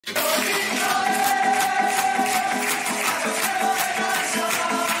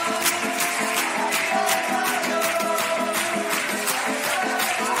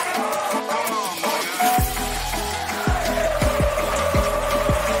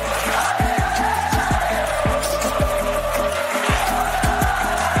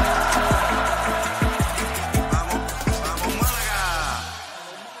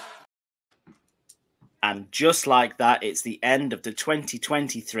just like that, it's the end of the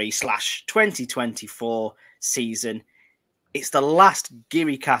 2023/2024 season. It's the last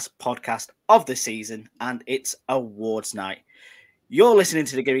GearyCast podcast of the season, and it's awards night. You're listening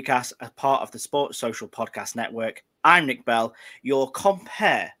to the GearyCast, a part of the Sports Social Podcast Network. I'm Nick Bell, your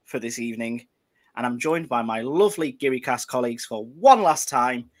compere for this evening, and I'm joined by my lovely GearyCast colleagues for one last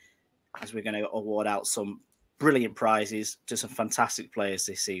time, as we're going to award out some brilliant prizes to some fantastic players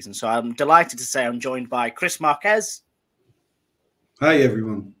this season. So I'm delighted to say I'm joined by Chris Marquez. Hi,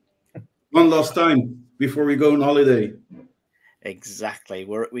 everyone. One last time before we go on holiday. Exactly.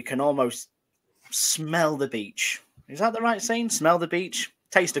 We can almost smell the beach. Is that the right saying? Smell the beach?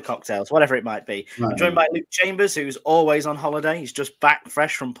 Taste of cocktails, whatever it might be. Right. I'm joined by Luke Chambers, who's always on holiday. He's just back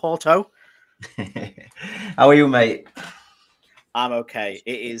fresh from Porto. How are you, mate? I'm okay.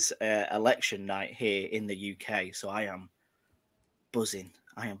 It is election night here in the UK, so I am buzzing.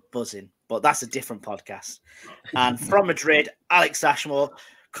 But that's a different podcast. And from Madrid, Alex Ashmore.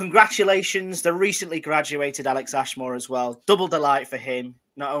 Congratulations, the recently graduated Alex Ashmore as well. Double delight for him.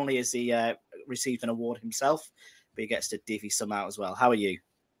 Not only has he received an award himself, but he gets to divvy some out as well. How are you?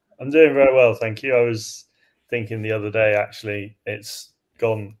 I'm doing very well, thank you. I was thinking the other day, actually, it's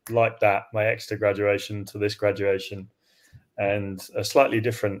gone like that, my extra graduation to this graduation, and a slightly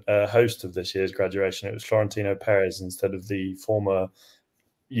different host of this year's graduation. It was Florentino Perez instead of the former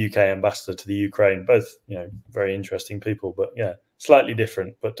UK ambassador to the Ukraine. Both, very interesting people, but yeah, slightly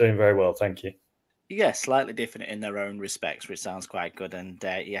different, but doing very well, thank you. Yeah, slightly different in their own respects, which sounds quite good. And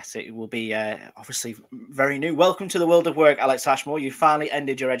yes, it will be obviously very new. Welcome to the world of work, Alex Ashmore. You finally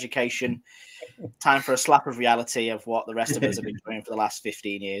ended your education. Time for a slap of reality of what the rest of us have been doing for the last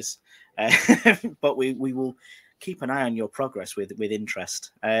 15 years. But we will keep an eye on your progress with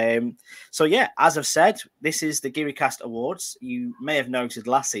interest. So yeah, as I've said, this is the GearyCast Awards. You may have noted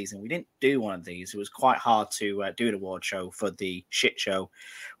last season we didn't do one of these. It was quite hard to do an award show for the shit show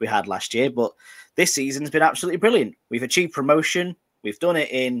we had last year, but this season's been absolutely brilliant. We've achieved promotion, we've done it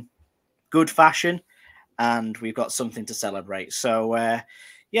in good fashion, and we've got something to celebrate. So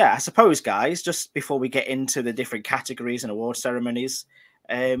yeah, I suppose, guys, just before we get into the different categories and award ceremonies,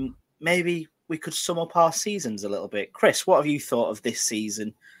 maybe we could sum up our seasons a little bit. Chris, what have you thought of this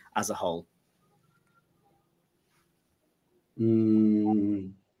season as a whole?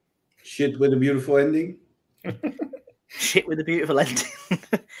 Shit with a beautiful ending. Shit with a beautiful ending.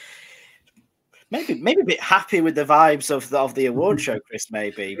 maybe a bit happy with the vibes of the award show, Chris.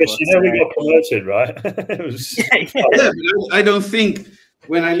 Maybe. Chris, but, we got promoted, right? Yeah, but I don't think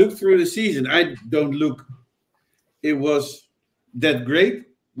when I look through the season, it was that great.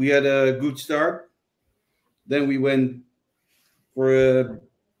 We had a good start. Then we went for a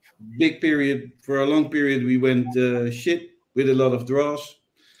long period, we went shit with a lot of draws.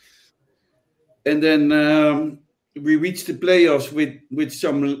 And then we reached the playoffs with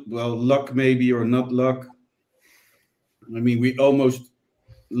some, luck maybe or not luck. I mean, we almost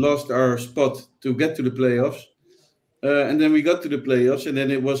lost our spot to get to the playoffs. And then we got to the playoffs, and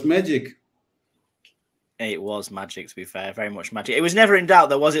then it was magic. It was magic, to be fair, very much magic. It was never in doubt,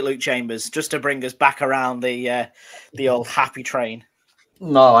 though, was it, Luke Chambers? Just to bring us back around the old happy train.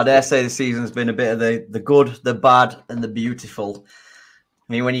 No, I dare say the season's been a bit of the good, the bad, and the beautiful.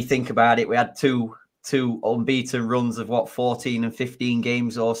 I mean, when you think about it, we had two unbeaten runs of 14 and 15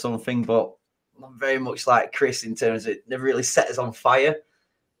 games or something, but I'm very much like Chris in terms of it never really set us on fire.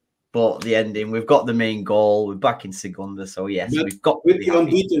 But the ending, we've got the main goal, we're back in Segunda, so yes, but we've got with the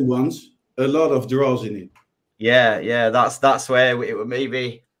unbeaten ones. A lot of draws in it. Yeah, that's where it would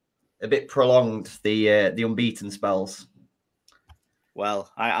maybe a bit prolonged the unbeaten spells. Well,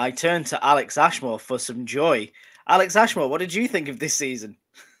 I turn to Alex Ashmore for some joy. Alex Ashmore, what did you think of this season?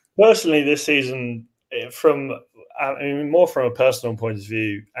 Personally, this season, more from a personal point of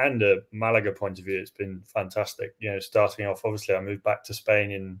view and a Malaga point of view, it's been fantastic. Starting off, obviously, I moved back to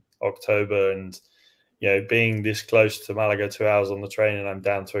Spain in October, and being this close to Malaga, 2 hours on the train, and I'm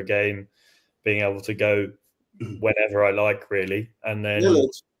down to a game. Being able to go whenever I like, really. And then we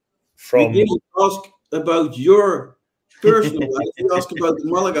didn't ask about your personal life. We asked about the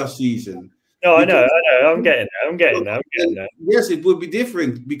Malaga season. No, I know. I'm getting there. Yes, it would be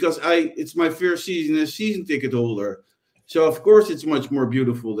different because it's my first season as season ticket holder. So, of course, it's much more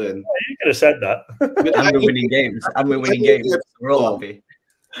beautiful then. Oh, you could have said that. And we're winning games. We're all happy.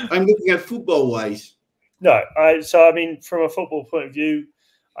 I'm looking at football-wise. No, from a football point of view,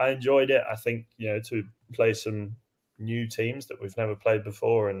 I enjoyed it. I think, to play some new teams that we've never played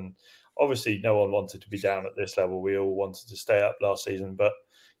before. And obviously no one wanted to be down at this level. We all wanted to stay up last season, but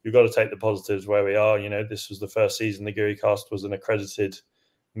you've got to take the positives where we are. This was the first season the GearyCast was an accredited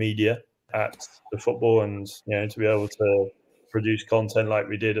media. at the football, and to be able to produce content like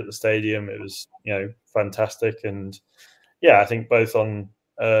we did at the stadium, it was fantastic. And I think both on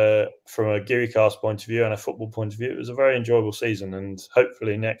from a GearyCast point of view and a football point of view, it was a very enjoyable season, and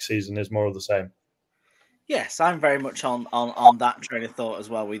hopefully next season is more of the same. Yes, I'm very much on that train of thought as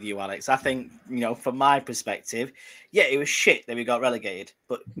well with you, Alex. I think, from my perspective, it was shit that we got relegated,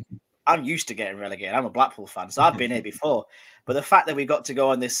 but I'm used to getting relegated. I'm a Blackpool fan, so I've been here before. But the fact that we got to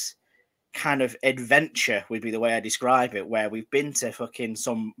go on this kind of adventure would be the way I describe it, where we've been to fucking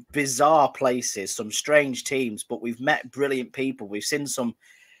some bizarre places, some strange teams, but we've met brilliant people. We've seen some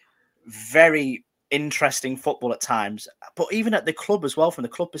very interesting football at times, but even at the club as well, from the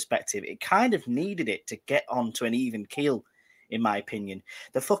club perspective, it kind of needed it to get onto an even keel, in my opinion.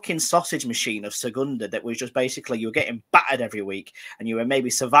 The fucking sausage machine of Segunda that was just basically, you were getting battered every week and you were maybe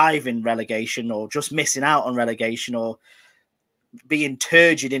surviving relegation or just missing out on relegation or being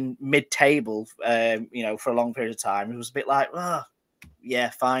turgid in mid-table, for a long period of time. It was a bit like,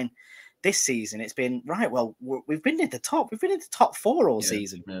 fine. This season, it's been right. Well, we've been at the top. We've been in the top 4 all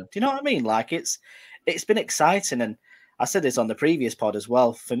season. Yeah. Do you know what I mean? Like it's been exciting, and I said this on the previous pod as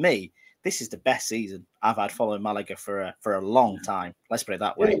well. For me, this is the best season I've had following Malaga for a long time. Let's put it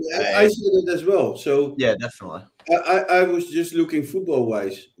that way. I said it as well. So yeah, definitely. I was just looking football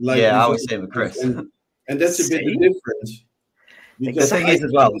wise. I was saying with Chris, and that's a bit the difference. Because the thing is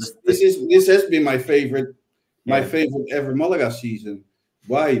as well, this has been my favorite ever Malaga season.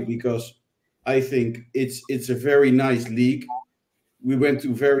 Why? Because I think it's a very nice league. We went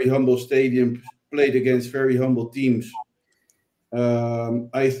to very humble stadiums, played against very humble teams.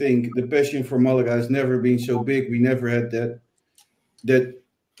 I think the passion for Malaga has never been so big. We never had that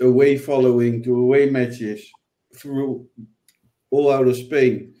away following to away matches through all out of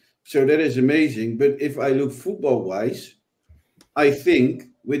Spain. So that is amazing. But if I look football-wise, I think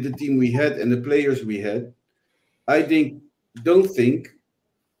with the team we had and the players we had, don't think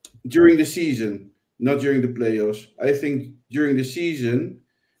during the season, not during the playoffs, I think during the season,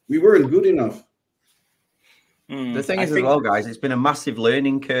 we weren't good enough. The thing is as well, guys, it's been a massive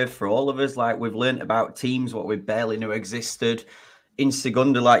learning curve for all of us. Like, we've learned about teams, what we barely knew existed. In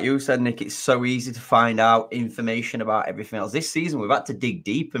Segunda, like you said, Nick, it's so easy to find out information about everything else. This season, we've had to dig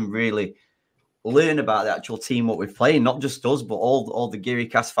deep and really learn about the actual team, what we're playing, not just us, but all the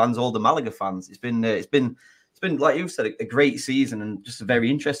GearyCast fans, all the Malaga fans. It's been like you said, a great season and just a very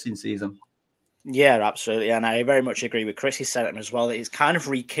interesting season. Yeah, absolutely, and I very much agree with Chris's sentiment as well. It's kind of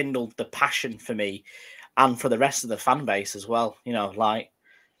rekindled the passion for me and for the rest of the fan base as well.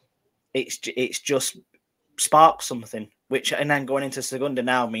 It's just sparked something. And then going into Segunda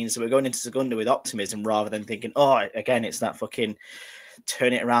now means that we're going into Segunda with optimism rather than thinking, again, it's that fucking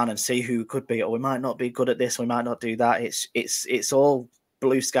turn it around and see who could be, or we might not be good at this, we might not do that. It's all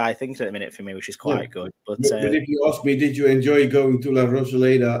blue sky thinking at the minute for me, which is quite good. But if you ask me, did you enjoy going to La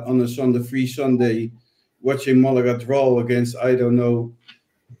Rosaleda on a free Sunday, watching Malaga draw against I don't know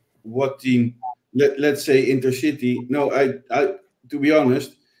what team? Let's say Intercity. No, I to be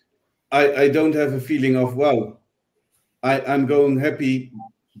honest, I don't have a feeling of wow. I'm going happy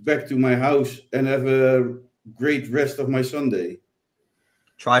back to my house and have a great rest of my Sunday.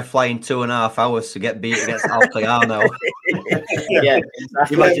 Try flying 2.5 hours to get beat against Alcayano. Yeah,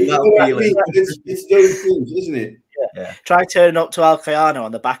 exactly. Imagine that feeling. It's those things, isn't it? Yeah. Try turning up to Alcayano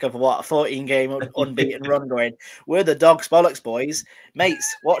on the back of a 14-game unbeaten run going, we're the dogs bollocks boys.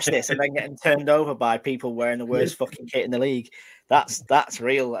 Mates, watch this. And then getting turned over by people wearing the worst fucking kit in the league. That's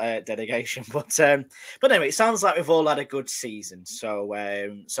real dedication. But anyway, it sounds like we've all had a good season. So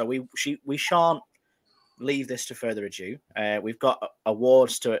we shan't leave this to further ado. We've got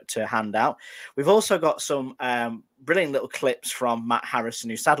awards to hand out. We've also got some brilliant little clips from Matt Harrison,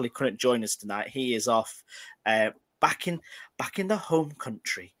 who sadly couldn't join us tonight. He is off back in the home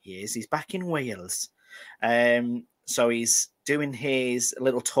country. He's back in Wales. So he's doing his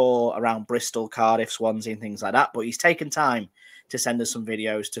little tour around Bristol, Cardiff, Swansea, and things like that. But he's taken time to send us some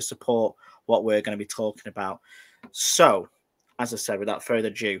videos to support what we're going to be talking about. So, as I said, without further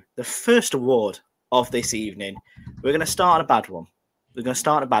ado, the first award of this evening, we're going to start on a bad one.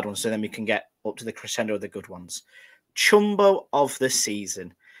 So then we can get up to the crescendo of the good ones. Chumbo of the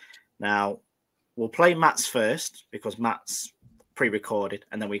season. Now, we'll play Matt's first because Matt's pre-recorded,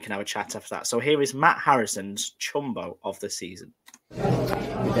 and then we can have a chat after that. So here is Matt Harrison's Chumbo of the season.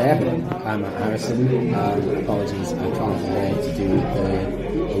 Good day, everyone. I'm Matt Harrison. Apologies, I can't be there to do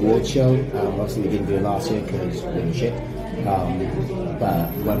the award show. Obviously, we didn't do it last year because we were shit.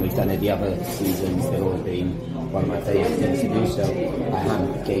 But when we've done it the other seasons, they've always been one of my favourite things to do. So I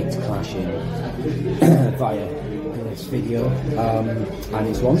am gate clashing via this video, and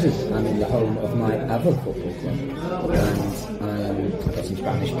it's Wanderers. I'm in the home of my other football club, and I've got some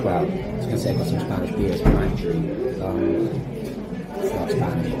Spanish. Well, I was going to say I've got some Spanish beers, but actually, it's not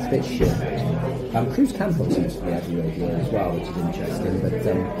Spanish. It's a bit shit. Cruz Campo seems to be everywhere here as well, which is interesting.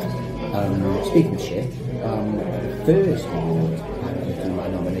 But speaking of shit, the first award I'm looking my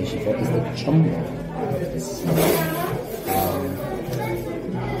nomination for is the Chumbo of this season.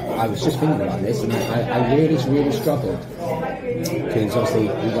 I was just thinking about this, and I really struggled because obviously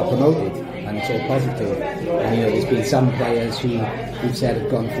we got promoted, and it's all positive. And there's been some players who've said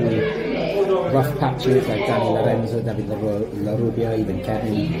have gone through rough patches, like Danny Lorenzo, David La Rubia, even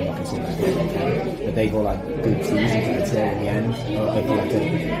Kevin. I'm not going to say that, but they've all had good seasons, I'd say, in the end, if you look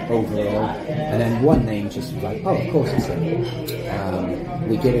at overall. And then one name just like, oh, of course it's him.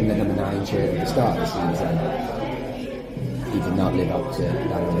 We give him the number 9 shirt at the start of the season. He did not live up to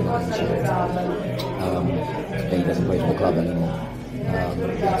that number 9 shirt. He doesn't play for the club anymore.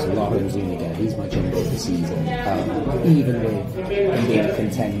 That's Lorenzo Zuniga. He's my jumbo of the season. Even with him being a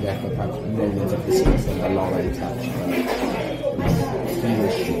contender for perhaps moments of the season, a Lorenzo touch. He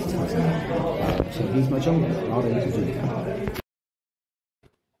was shit, wasn't he? So he's my jumbo, Lorenzo Zuniga.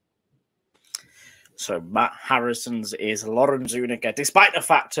 So Matt Harrison's is Lorenzo Zuniga, despite the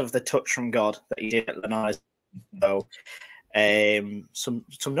fact of the touch from God that he did at Lanai, though. Some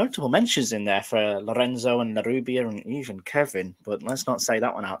notable mentions in there for Lorenzo and Narubia and even Kevin, but let's not say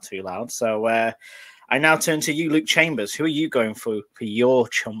that one out too loud. So I now turn to you, Luke Chambers. Who are you going for your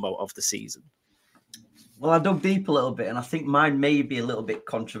Chumbo of the season? Well, I dug deep a little bit, and I think mine may be a little bit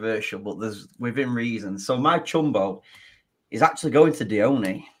controversial, but there's within reason. So my Chumbo is actually going to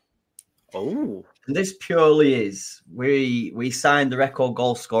Dione. Oh, and this purely is we signed the record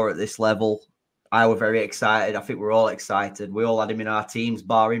goal scorer at this level. I was very excited. I think we're all excited. We all had him in our teams,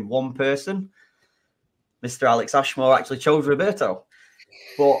 barring one person. Mr. Alex Ashmore actually chose Roberto.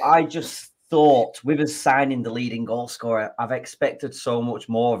 But I just thought, with us signing the leading goal scorer, I've expected so much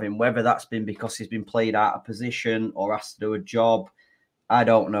more of him, whether that's been because he's been played out of position or has to do a job. I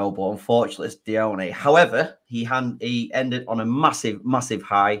don't know, but unfortunately it's Dione. However, he ended on a massive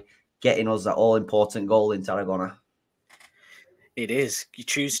high, getting us that all-important goal in Tarragona. It is. You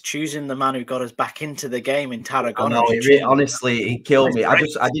choosing the man who got us back into the game in Tarragona. Honestly, it killed me.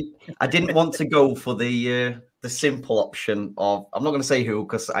 I didn't want to go for the simple option of, I'm not going to say who,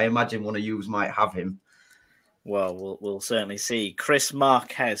 because I imagine one of you might have him. Well, we'll certainly see. Chris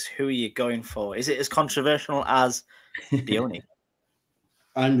Marquez, who are you going for? Is it as controversial as Dione?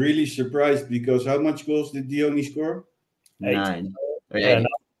 I'm really surprised because how much goals did Dione score? 9. Yeah,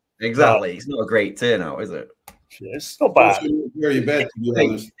 exactly. It's not a great turnout, is it? It's not bad. Very bad, to be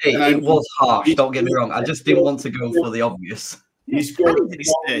honest. It was harsh, don't get me wrong. I just didn't want to go for the obvious. He scored.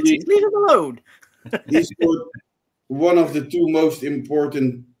 Leave him alone. He scored one of the 2 most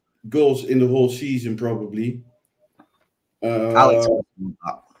important goals in the whole season, probably. Alex,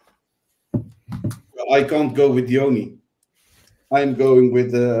 I can't go with Dione. I'm going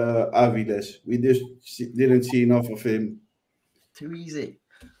with Aviles. We just didn't see enough of him. Too easy.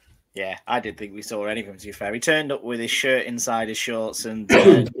 Yeah, I didn't think we saw anything, to be fair. He turned up with his shirt inside his shorts and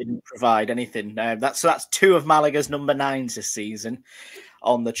didn't provide anything. That's 2 of Malaga's number 9s this season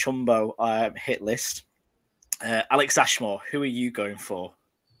on the Chumbo hit list. Alex Ashmore, who are you going for?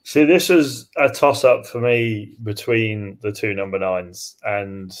 See, this was a toss-up for me between the 2 number 9s.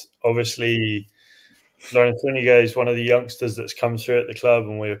 And obviously, Lorenzo Zuniga is one of the youngsters that's come through at the club,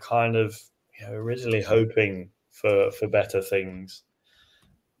 and we were kind of originally hoping for better things.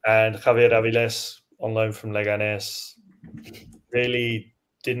 And Javier Aviles, on loan from Leganés, really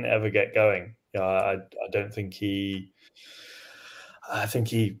didn't ever get going. I don't think I think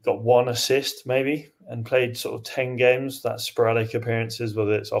he got 1 assist maybe and played sort of 10 games. That's sporadic appearances,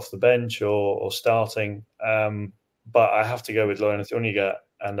 whether it's off the bench or starting. But I have to go with Lorenzo Zuniga,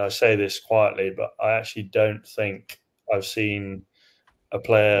 and I say this quietly, but I actually don't think I've seen a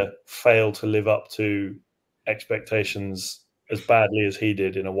player fail to live up to expectations as badly as he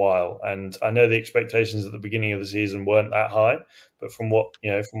did in a while. And I know the expectations at the beginning of the season weren't that high, but from what,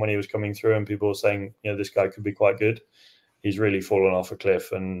 from when he was coming through and people were saying, this guy could be quite good, he's really fallen off a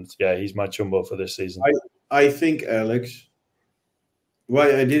cliff. And yeah, he's my Chumbo for this season. I think, Alex,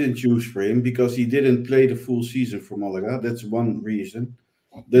 why I didn't choose for him, because he didn't play the full season for Malaga. That's one reason.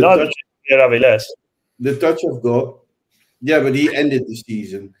 The touch of God. Yeah, but he ended the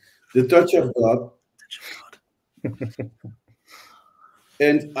season. The touch of God.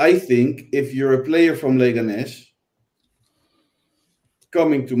 And I think if you're a player from Leganés,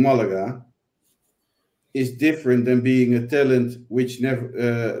 coming to Malaga is different than being a talent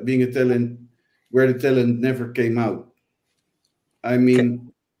where the talent never came out. I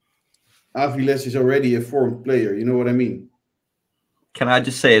mean, Aviles is already a formed player. You know what I mean? Can I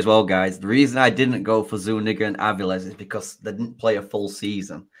just say as well, guys, the reason I didn't go for Zuniga and Aviles is because they didn't play a full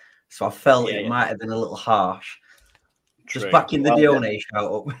season. So I felt it might have been a little harsh. True. Just backing the Dione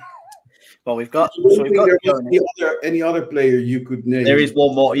shout up. Well, we've got. So we've got any other player you could name? There is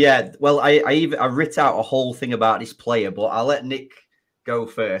one more. Yeah. Well, I writ out a whole thing about this player, but I'll let Nick go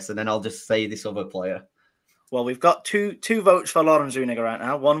first, and then I'll just say this other player. Well, we've got two votes for Laurent Zuniga right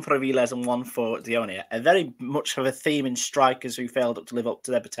now, one for Aviles and one for Dione. A very much of a theme in strikers who failed to live up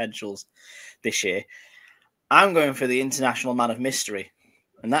to their potentials this year. I'm going for the international man of mystery,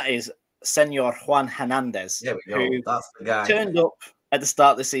 and that is Senor Juan Hernandez. There we go. Who that's the guy. Turned up at the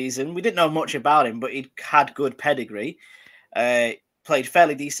start of the season. We didn't know much about him, but he had good pedigree. Played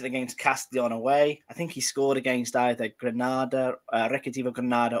fairly decent against Castellón away. I think he scored against either Granada, Recreativo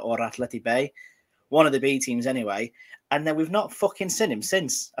Granada or Atleti Bay. One of the B teams anyway. And then we've not fucking seen him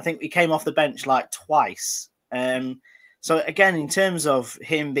since. I think he came off the bench like twice. So again, in terms of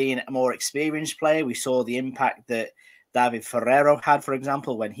him being a more experienced player, we saw the impact that David Ferrero had, for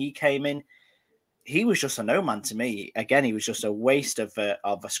example, when he came in. He was just a no man to me. Again, he was just a waste of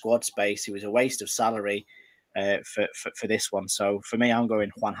a squad space. He was a waste of salary for this one. So for me, I'm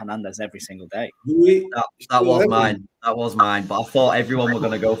going Juan Hernandez every single day. That was mine. That was mine. But I thought everyone were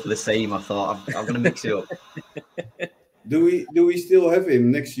going to go for the same. I thought I'm going to mix it up. Do we still have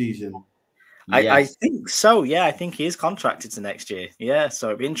him next season? Yes. I think so. Yeah, I think he is contracted to next year. Yeah, so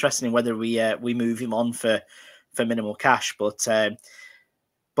it'd be interesting whether we move him on for minimal cash.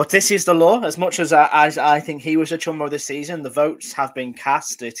 But this is the law. As much as I think he was a chumbo this season, the votes have been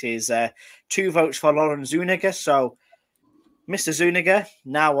cast. It is 2 votes for Laurent Zuniga. So, Mr. Zuniga,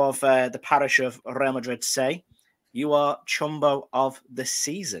 now of the parish of Real Madrid, say you are chumbo of the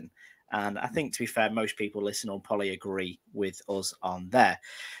season. And I think, to be fair, most people listening will probably agree with us on there.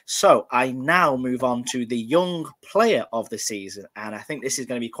 So I now move on to the young player of the season. And I think this is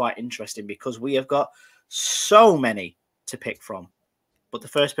going to be quite interesting because we have got so many to pick from. But the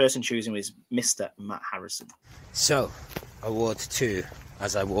first person choosing is Mr. Matt Harrison. So, Award 2,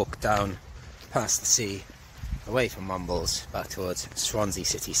 as I walk down past the sea, away from Mumbles, back towards Swansea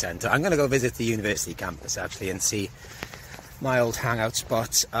City Centre. I'm going to go visit the university campus, actually, and see my old hangout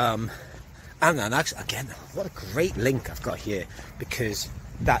spot. And then, actually, again, what a great link I've got here, because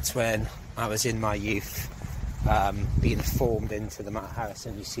that's when I was in my youth, being formed into the Matt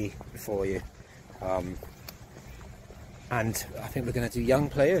Harrison you see before you. And I think we're going to do Young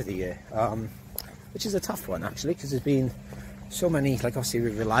Player of the Year, which is a tough one, actually, because there's been so many, like, obviously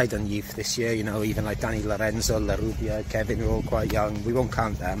we relied on youth this year, you know, even like Danny Lorenzo, La Rubia, Kevin, were all quite young. We won't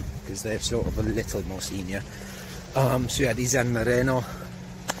count them, because they're sort of a little more senior. So you had Izan Moreno,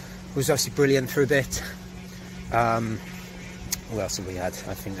 who was obviously brilliant for a bit. Who else have we had?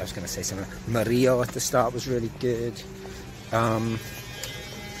 I think I was going to say something. Mario at the start was really good.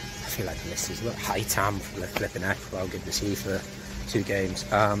 I feel like the list is a little high tam for the flipping heck. I'll give this here for 2 games.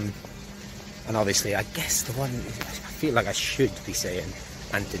 And obviously, I guess the one I feel like I should be saying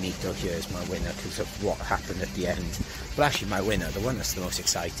Antonito here is my winner because of what happened at the end. But actually, my winner, the one that's the most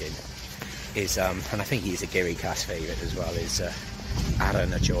exciting, is and I think he's a Gary Cass favourite as well, is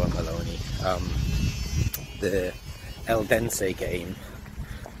Aaron Ochoa Maloney. The Eldense game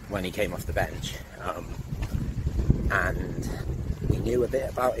when he came off the bench, and we knew a bit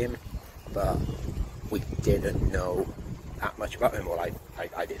about him, but we didn't know that much about him. Well,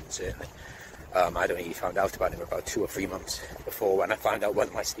 I didn't, certainly. I'd only found out about him about 2 or 3 months before, when I found out one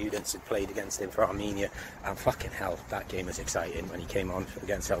of my students had played against him for Armenia. And fucking hell, that game was exciting when he came on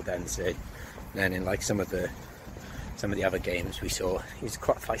against Eldense. And then in like some of the other games we saw, he's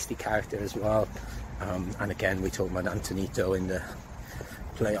quite a feisty character as well. And again, we talked about Antonito in the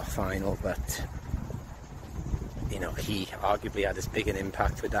playoff final, but you know, he arguably had as big an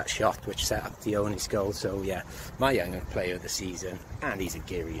impact with that shot which set up Dione's goal. So yeah, my young player of the season, and he's a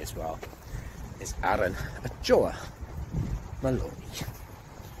Geary as well, is Aaron Ochoa Maloney.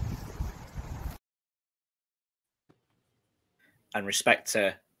 And respect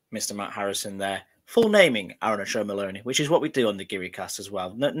to Mr. Matt Harrison there, full naming Aaron Ochoa Maloney, which is what we do on the Geary cast as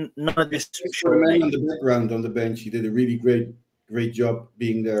well. None of this. For a man in the background on the bench, he did a really great job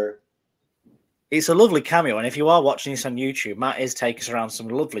being there. It's a lovely cameo, and if you are watching this on YouTube, Matt is taking us around some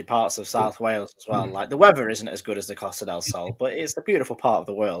lovely parts of South Wales as well. Like, the weather isn't as good as the Costa del Sol, but it's a beautiful part of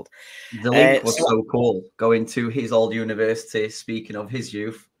the world. The link was so cool, going to his old university, speaking of his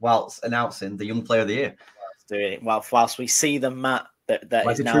youth, whilst announcing the Young Player of the Year. Doing it whilst we see the Matt that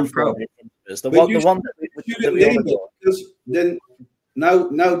is now pro. The one that we because then now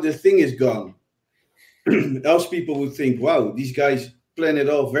the thing is gone. else people would think, wow, these guys plan it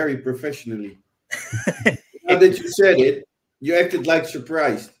all very professionally. Now that you said it, you acted like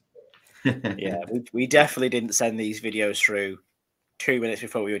surprised. Yeah, we definitely didn't send these videos through 2 minutes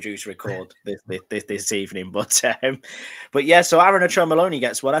before we were due to record this evening. But yeah, so Aaron Ocho-Maloney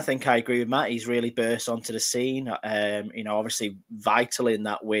gets one. I think I agree with Matt. He's really burst onto the scene. Obviously vital in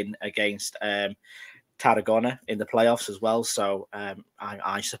that win against Tarragona in the playoffs as well. So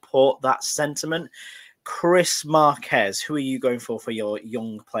I support that sentiment. Chris Marquez, who are you going for your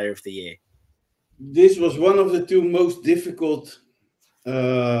young player of the year? This was one of the two most difficult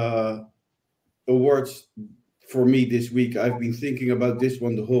awards for me this week. I've been thinking about this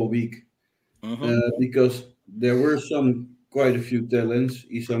one the whole week because there were quite a few talents.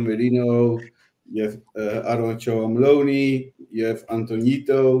 Isan Merino, you have Aaron Ocho-Maloney, you have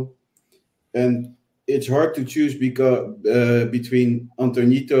Antonito, and it's hard to choose because between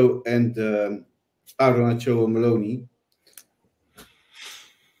Antonito and Aaron Ocho-Maloney,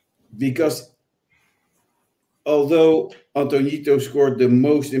 because although Antonito scored the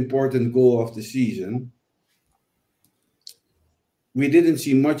most important goal of the season, we didn't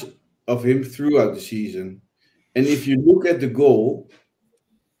see much of him throughout the season. And if you look at the goal,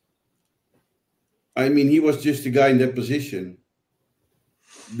 I mean, he was just a guy in that position.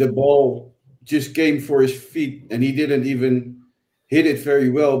 The ball just came for his feet, and he didn't even hit it very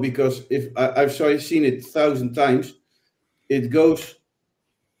well, because if I've seen it 1,000 times, it goes,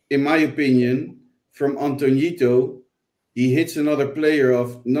 in my opinion, from Antonito. He hits another player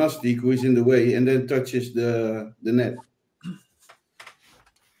of Nastic who is in the way, and then touches the net.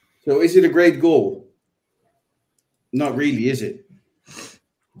 So is it a great goal? Not really, is it?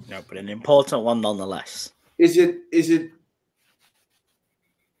 No, but an important one nonetheless. Is it?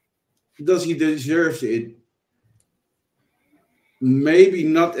 Does he deserve it? Maybe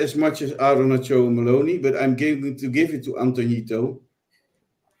not as much as Aaron Ocho-Maloney, but I'm going to give it to Antonito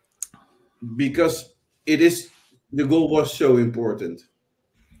because the goal was so important.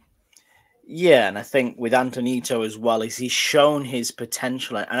 Yeah, and I think with Antonito as well, is he's shown his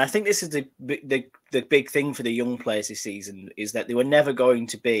potential, and I think this is the big thing for the young players this season, is that they were never going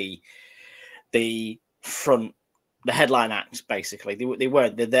to be the headline act. Basically,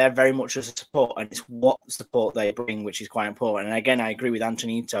 they're there very much as a support, and it's what support they bring which is quite important. And again, I agree with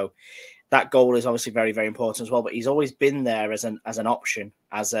Antonito. That goal is obviously very, very important as well, but he's always been there as an option,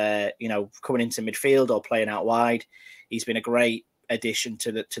 as coming into midfield or playing out wide. He's been a great addition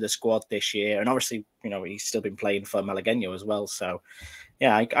to the squad this year, and obviously, he's still been playing for Malagueño as well. So,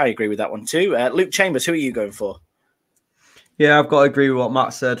 yeah, I agree with that one too. Luke Chambers, who are you going for? Yeah, I've got to agree with what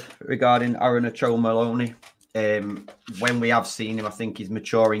Matt said regarding Aaron Ocho-Maloney. When we have seen him, I think he's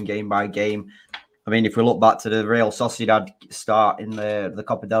maturing game by game. I mean, if we look back to the Real Sociedad start in the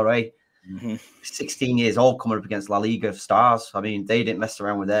Copa del Rey, 16 years old, coming up against La Liga stars. I mean, they didn't mess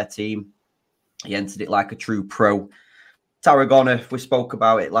around with their team. He entered it like a true pro. Tarragona, we spoke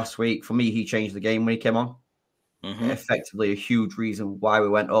about it last week. For me, he changed the game when he came on. Effectively a huge reason why we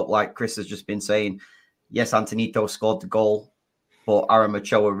went up, like Chris has just been saying. Yes, Antonito scored the goal, but Aaron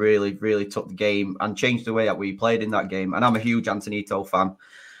Ochoa really, really took the game and changed the way that we played in that game. And I'm a huge Antonito fan.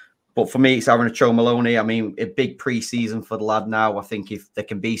 But for me, it's Aaron Ocho-Maloney. I mean, a big pre-season for the lad now. I think if they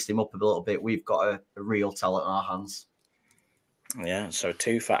can beast him up a little bit, we've got a real talent in our hands. Yeah, so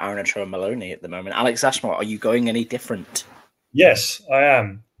 2 for Aaron Ocho-Maloney at the moment. Alex Ashmore, are you going any different? Yes, I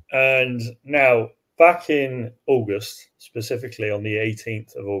am. And now, back in August, specifically on the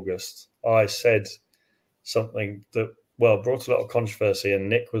 18th of August, I said something that, brought a lot of controversy, and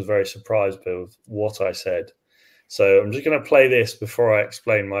Nick was very surprised with what I said. So I'm just going to play this before I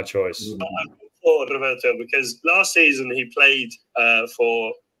explain my choice. I'm for Roberto because last season he played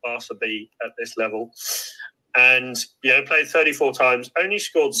for Barca B at this level, and played 34 times, only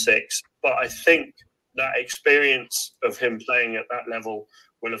scored 6. But I think that experience of him playing at that level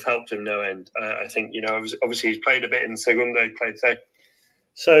will have helped him no end. I think obviously he's played a bit in Segunda, he played second.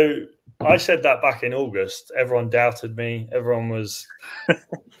 So I said that back in August. Everyone doubted me. Everyone was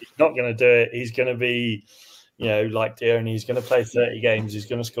he's not going to do it. He's going to be, like Dion, he's going to play 30 games. He's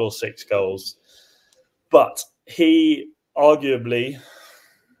going to score 6 goals. But he arguably,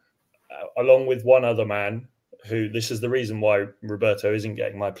 along with one other man, who this is the reason why Roberto isn't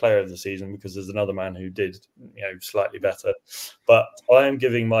getting my player of the season, because there's another man who did, slightly better. But I am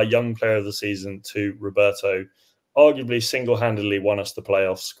giving my young player of the season to Roberto. Arguably single-handedly won us the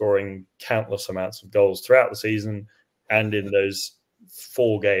playoffs, scoring countless amounts of goals throughout the season and in those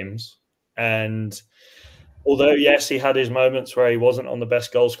 4 games. And Although, yes, he had his moments where he wasn't on the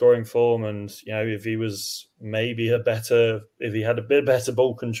best goal scoring form, and if he was maybe if he had a bit better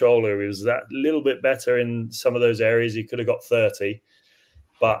ball control, or he was that little bit better in some of those areas, he could have got 30.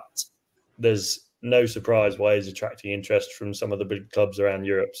 But there's no surprise why he's attracting interest from some of the big clubs around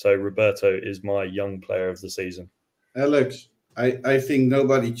Europe. So Roberto is my young player of the season. Alex, I think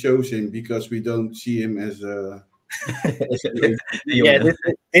nobody chose him because we don't see him as a. Yeah,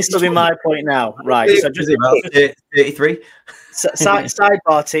 this will be my point now. Right. So just about 33.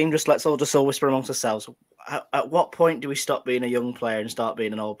 Sidebar team, let's all whisper amongst ourselves. At what point do we stop being a young player and start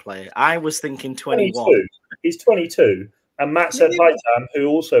being an old player? I was thinking 21. 22. He's 22. And Matt said Hightam, who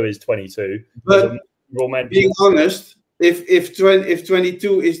also is 22. But being honest, if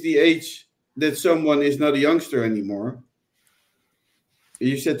 22 is the age that someone is not a youngster anymore,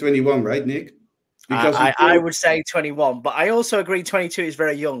 you said 21, right, Nick? Because I would say 21, but I also agree 22 is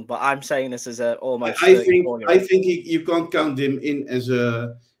very young. But I'm saying this as almost. I think you can't count him in as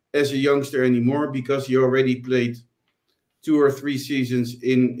a youngster anymore because he already played 2 or 3 seasons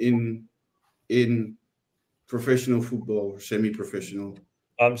in professional football or semi-professional.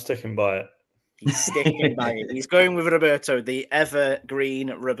 I'm sticking by it. He's sticking by it. He's going with Roberto, the evergreen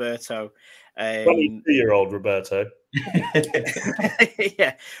Roberto. 22-year-old Roberto.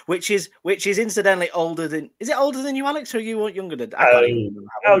 Yeah, which is incidentally older than. Is it older than you, Alex, or are you younger than? How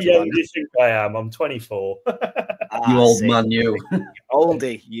young do you think I am? I'm 24. You old man, you.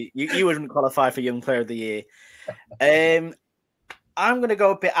 Oldie. You wouldn't qualify for Young Player of the Year. I'm going to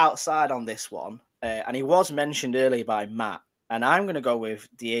go a bit outside on this one, and he was mentioned earlier by Matt, and I'm going to go with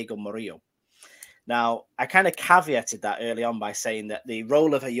Diego Murillo. Now, I kind of caveated that early on by saying that the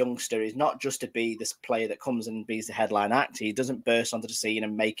role of a youngster is not just to be this player that comes and be the headline actor. He doesn't burst onto the scene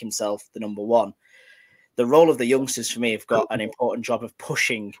and make himself the number one. The role of the youngsters, for me, have got an important job of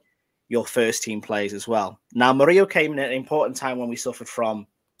pushing your first team players as well. Now, Murillo came in at an important time when we suffered from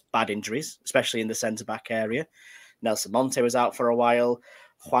bad injuries, especially in the centre-back area. Nelson Monte was out for a while.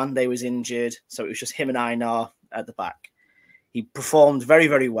 Juande was injured. So it was just him and Einar at the back. He performed very,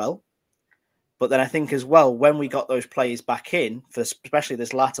 very well. But then I think as well, when we got those players back in, for especially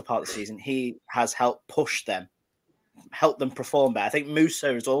this latter part of the season, he has helped push them, help them perform better. I think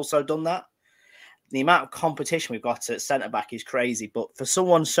Musa has also done that. The amount of competition we've got at centre-back is crazy. But for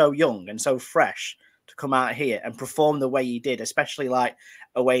someone so young and so fresh to come out here and perform the way he did, especially like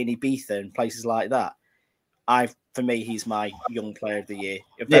away in Ibiza and places like that, for me, he's my young player of the year.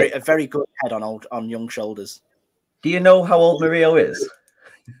 A very good head on young shoulders. Do you know how old Murillo is?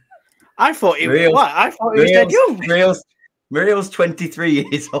 I thought he was. What? I thought he was dead young. Murillo's 23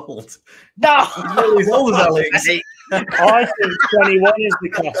 years old. No, he's old, Alex. I think 21 is the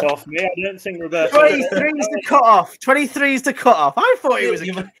cut off. Me, I don't think Roberto. 23 is the cut off. 23 is the cut off. I thought he was.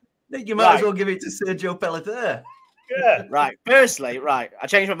 You might as well give it to Sergio Pellicer. Yeah. Right. Firstly, I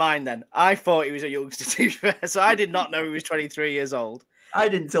changed my mind then. I thought he was a youngster too, so I did not know he was 23 years old. I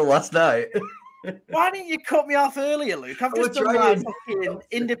didn't till last night. Why didn't you cut me off earlier, Luke? I've just done my fucking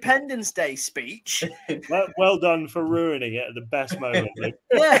Independence Day speech. Well done for ruining it at the best moment, Luke.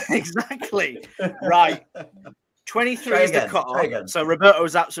 Yeah, exactly. Right. 23 is the cut off. So Roberto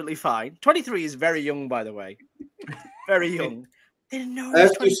is absolutely fine. 23 is very young, by the way. Very young. I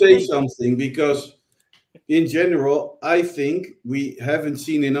have to say something because in general, I think we haven't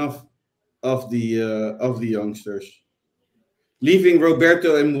seen enough of the youngsters. Leaving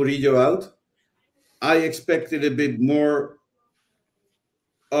Roberto and Murillo out, I expected a bit more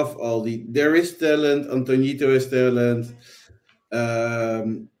of Aldi. There is talent. Antonito has talent.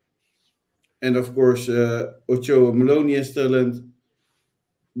 And of course, Ochoa Maloney has talent.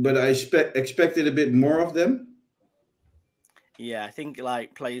 But I expected a bit more of them. Yeah, I think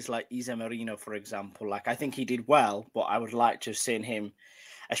like players like Isa Marino, for example, I think he did well, but I would like to have seen him,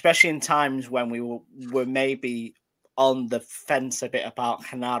 especially in times when we were maybe on the fence a bit about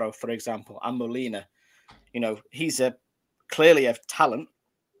Genaro, for example, and Molina. He's clearly a talent.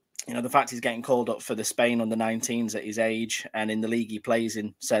 The fact he's getting called up for the Spain under-19s at his age and in the league he plays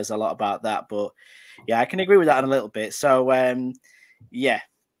in says a lot about that. But yeah, I can agree with that in a little bit. So under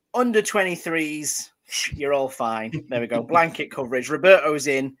 23s, you're all fine. There we go. Blanket coverage. Roberto's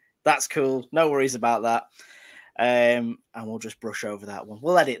in. That's cool. No worries about that. And we'll just brush over that one.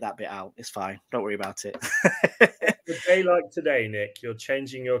 We'll edit that bit out. It's fine. Don't worry about it. A day like today, Nick, you're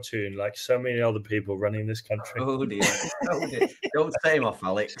changing your tune like so many other people running this country. Oh dear. Don't say him off,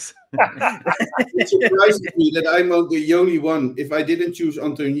 Alex. It surprises me that I'm not the only one. If I didn't choose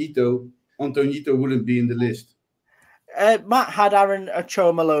Antonito wouldn't be in the list. Matt had Aaron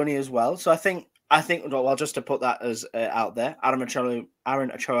Ochoa Maloney as well. So I think, well, just to put that as out there, Aaron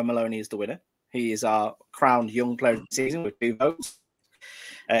Ochoa Maloney is the winner. He is our crowned young player of the season with 2 votes.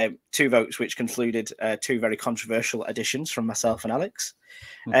 2 votes which concluded 2 very controversial additions from myself and Alex.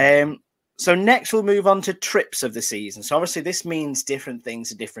 So next we'll move on to trips of the season. So obviously this means different things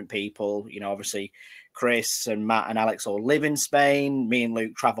to different people. You know, obviously Chris and Matt and Alex all live in Spain. Me and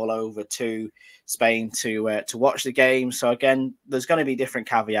Luke travel over to Spain to watch the game. So again, there's going to be different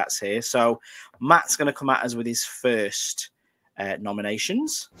caveats here. So Matt's going to come at us with his first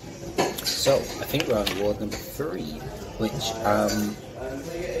nominations. So I think we're on award number 3, which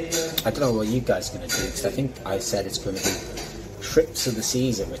I don't know what you guys are going to do, because I think I said it's going to be trips of the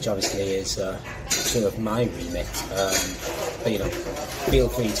season, which obviously is sort of my remit. But you know, feel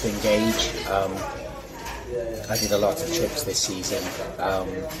free to engage. I did a lot of trips this season.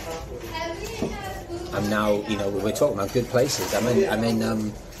 I'm now, you know, we're talking about good places. I'm in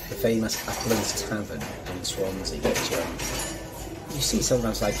the famous Applin's Tavern in Swansea, which you see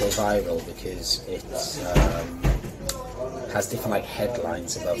sometimes like go viral because it's has different like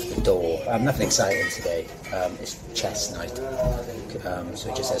headlines above the door. Nothing exciting today. It's chess night, so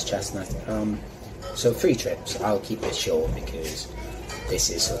it just says chess night. So 3 trips. I'll keep this short because this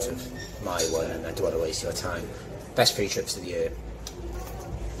is sort of my one, and I don't want to waste your time. Best 3 trips of the year.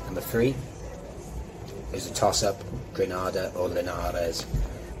 Number 3 is a toss-up: Granada or Linares.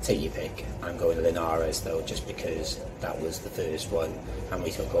 Take your pick. I'm going Linares though, just because that was the first one, and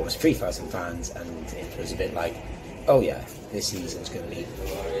we took almost 3,000 fans, and it was a bit like, oh yeah, this season's going to be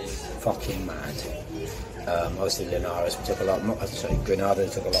fucking mad. Obviously Linares we took a lot more. Sorry, Granada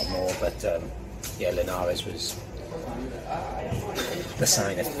took a lot more, but yeah, Linares was the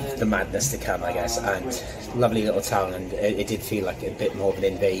sign of the madness to come, I guess. And lovely little town, and it did feel like a bit more of an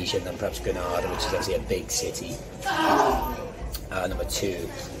invasion than perhaps Granada, which is obviously a big city. Number 2,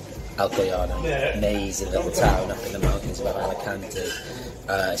 Alcoyano, amazing little town up in the mountains of Alicante.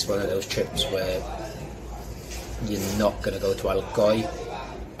 It's one of those trips where you're not going to go to Alcoy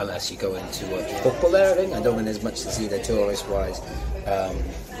unless you go into football there, I think. I don't think there's much to see there tourist-wise.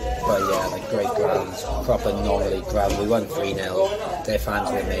 But yeah, like great grounds, proper non-league ground. We won 3-0. Their fans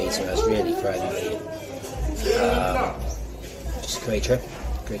were amazing. I was really friendly. Just a great trip.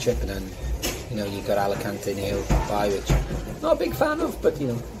 And then, you know, you got Alicante nearby, which I'm not a big fan of, but you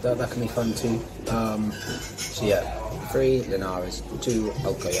know, that can be fun too. So yeah, 3 Linares, 2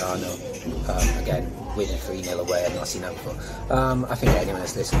 Alcoyano. Again, winning 3-0 away. I've not seen that before. I think anyone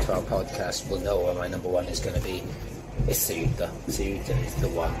that's listened to our podcast will know what my number 1 is going to be. It's Ceuta. Ceuta is the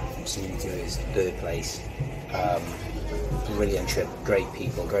one. Ceuta is the place. Brilliant trip, great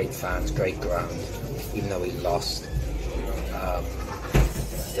people, great fans, great ground. Even though we lost,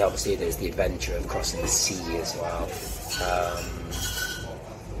 obviously there's the adventure of crossing the sea as well.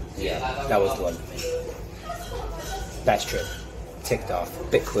 Yeah, that was the one for me. Best trip, ticked off, a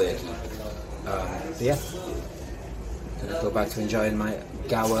bit quirky. But yeah, gonna go back to enjoying my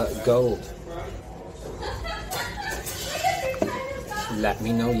Gower Gold. Let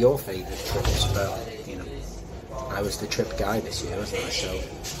me know your favourite trips, but you know, I was the trip guy this year, wasn't I? So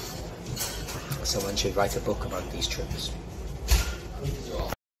someone should write a book about these trips.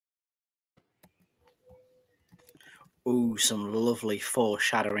 Ooh, some lovely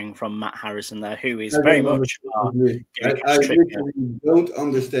foreshadowing from Matt Harrison there, who is very much our I literally don't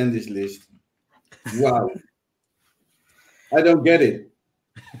understand this list. Wow. I don't get it.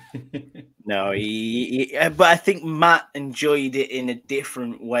 No, but I think Matt enjoyed it in a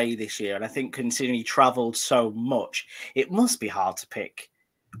different way this year. And I think considering he travelled so much, it must be hard to pick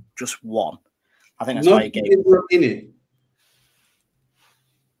just one. I think that's why he gave in it.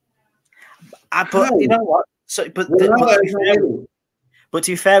 But you know what? So, but to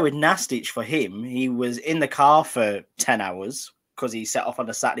be fair with Nastic, for him, he was in the car for 10 hours because he set off on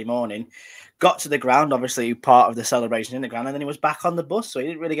a Saturday morning, got to the ground, obviously part of the celebration in the ground, and then he was back on the bus. So he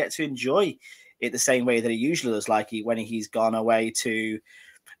didn't really get to enjoy it the same way that he usually does, like when he's gone away to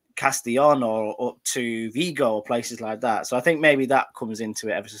Castellón or up to Vigo or places like that. So I think maybe that comes into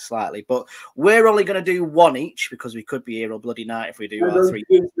it ever so slightly. But we're only going to do 1 each because we could be here all bloody night if we do our 3.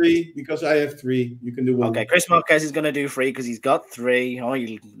 Do 3 because I have 3. You can do 1. Okay, Chris Marquez is going to do 3 because he's got 3. Oh,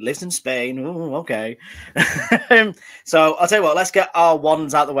 he lives in Spain. Oh, okay. So I'll tell you what, let's get our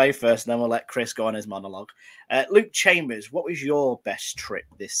 1s out of the way first, and then we'll let Chris go on his monologue. Luke Chambers, what was your best trip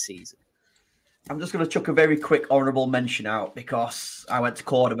this season? I'm just going to chuck a very quick honourable mention out because I went to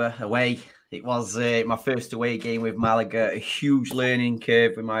Cordoba away. It was my first away game with Malaga, a huge learning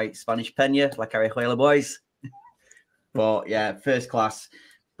curve with my Spanish Peña, like Arijuela boys. But yeah, first class.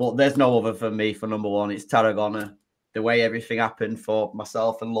 But there's no other for me for number 1. It's Tarragona. the way everything happened for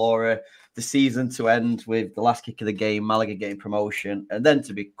myself and Laura, the season to end with the last kick of the game, Malaga getting promotion, and then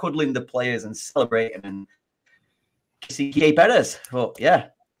to be cuddling the players and celebrating and kissing Key Perez. But yeah,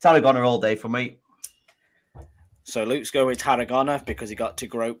 Tarragona all day for me. So Luke's going with Tarragona because he got to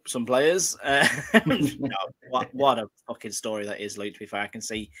grope some players. No, what a fucking story that is, Luke, to be fair. I can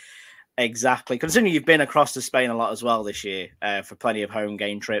see exactly. Considering you've been across to Spain a lot as well this year for plenty of home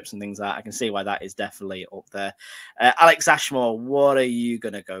game trips and things like that, I can see why that is definitely up there. Alex Ashmore, what are you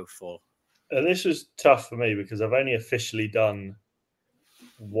going to go for? This was tough for me because I've only officially done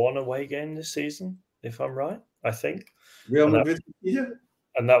one away game this season, if I'm right, I think. Real Madrid,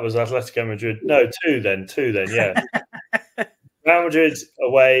 and that was Atletico Madrid. No, two then, yeah. Real Madrid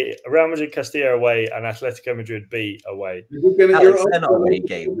away, Real Madrid Castilla away, and Atletico Madrid B away. Alex, they're not away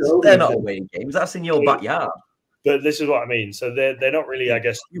games. They're not away games. That's in your backyard. But this is what I mean. So they're not really, I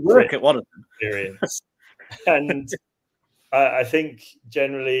guess, you work at one of them. Experience. And I think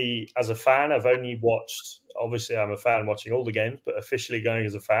generally, as a fan, I've only watched. Obviously, I'm a fan watching all the games, but officially going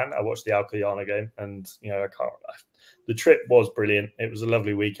as a fan, I watched the Alcoyana game, and I can't. The trip was brilliant. It was a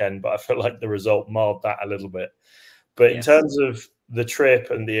lovely weekend, but I felt like the result marred that a little bit. But in terms of the trip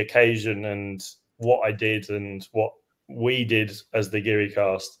and the occasion and what I did and what we did as the Geary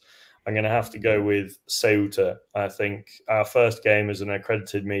cast, I'm going to have to go with Ceuta. I think our first game as an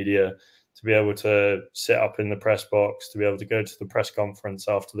accredited media, to be able to sit up in the press box, to be able to go to the press conference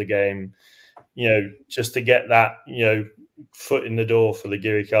after the game, just to get that, foot in the door for the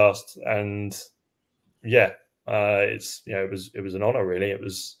Geary cast. And yeah, it was an honor, really. It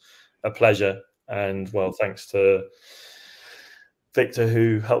was a pleasure. And well, thanks to Victor,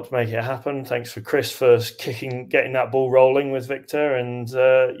 who helped make it happen. Thanks for Chris for getting that ball rolling with Victor. And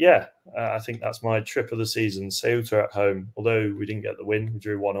I think that's my trip of the season. Ceuta at home, although we didn't get the win, we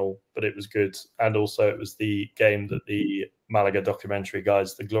drew 1-1, but it was good. And also it was the game that the Malaga documentary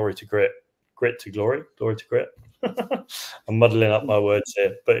guys, the Glory to Grit to Glory to Grit. I'm muddling up my words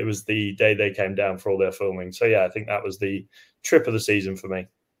here, but it was the day they came down for all their filming. So yeah, I think that was the trip of the season for me.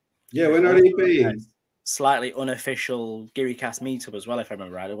 Yeah, when are they paying? Slightly unofficial GearyCast meetup as well, if I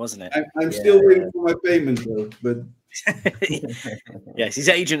remember right, wasn't it? I'm still waiting for my payment though, but yes, his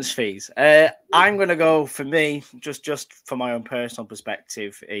agent's fees. I'm going to go, for me, just from my own personal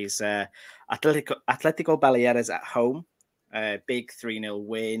perspective, is Atletico Baleares at home, big 3-0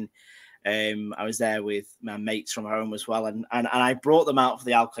 win. I was there with my mates from home as well, and I brought them out for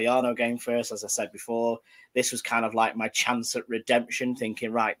the Alcoyano game first. As I said before, this was kind of like my chance at redemption,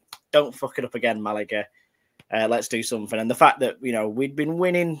 thinking, right, don't fuck it up again, Malaga. Let's do something. And the fact that, we'd been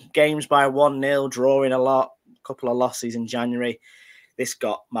winning games by 1-0, drawing a lot, a couple of losses in January, this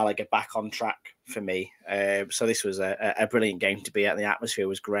got Malaga back on track for me. So this was a brilliant game to be at. The atmosphere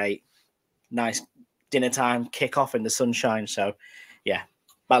was great. Nice dinner time, kick off in the sunshine. So, yeah,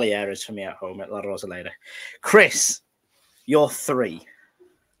 Baleares for me at home at La Rosaleda. Chris, your 3.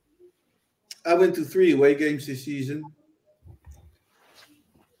 I went to 3 away games this season.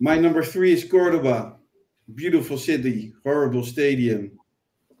 My number 3 is Cordoba. Beautiful city, horrible stadium.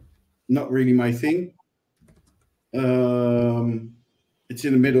 Not really my thing. It's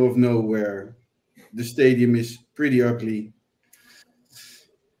in the middle of nowhere. The stadium is pretty ugly.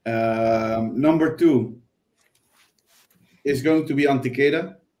 Number 2 is going to be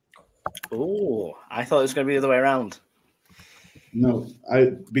Antequera. Oh, I thought it was going to be the other way around. No,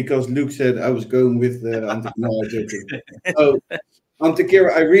 because Luke said I was going with Antequera. No, I'm joking. So,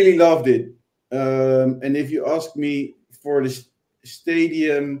 Antequera, I really loved it. And if you ask me for the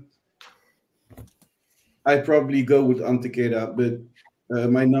stadium, I probably go with Antequera, but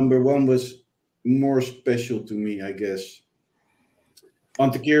my number 1 was more special to me, I guess.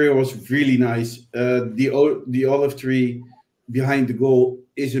 Antequera was really nice. The olive tree behind the goal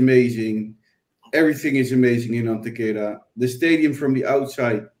is amazing. Everything is amazing in Antequera. The stadium from the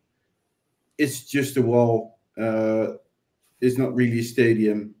outside, it's just a wall. It's not really a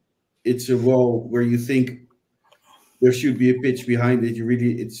stadium. It's a wall where you think there should be a pitch behind it.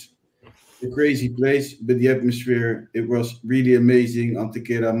 It's a crazy place, but the atmosphere, it was really amazing.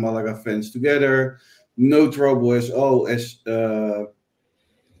 Antequera, Malaga fans together. No trouble as all as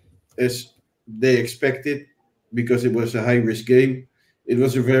they expected, because it was a high-risk game. It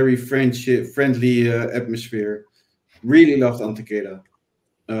was a very friendly atmosphere. Really loved Antequera.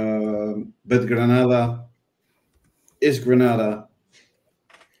 But Granada is Granada.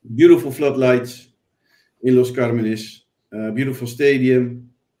 Beautiful floodlights in Los Carmenes. Beautiful stadium.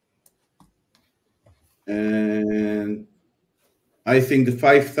 And I think the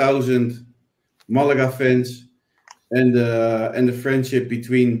 5,000 Malaga fans and the friendship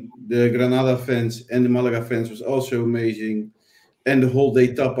between the Granada fans and the Malaga fans was also amazing. And the whole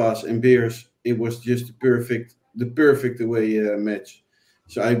day tapas and beers, it was just the perfect away match.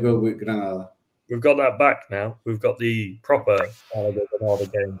 So I go with Granada. We've got that back now. We've got the proper Malaga Granada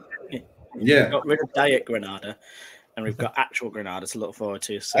game. Yeah. We've got rid of Diet Granada, and we've got actual Granada to look forward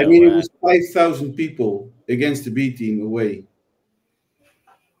to. So, I mean, it was 5,000 people against the B team away.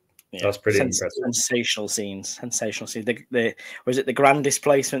 Yeah, that's pretty impressive. Sensational scenes. Sensational scenes. Was it the grand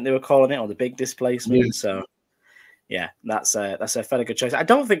displacement they were calling it, or the big displacement? Yeah. So, yeah, that's a fairly good choice. I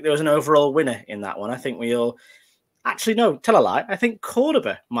don't think there was an overall winner in that one. I think we all actually no, tell a lie. I think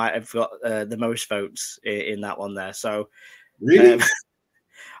Cordoba might have got the most votes in that one there. So, really,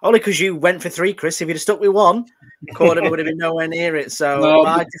 only because you went for 3, Chris. If you'd have stuck with 1, Cordoba would have been nowhere near it. So, no,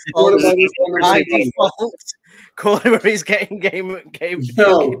 by default, Cordoba is getting game.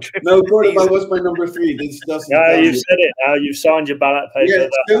 No, Cordoba was my number 3. This doesn't. Yeah, you've said it now. You've signed your ballot paper. Yeah,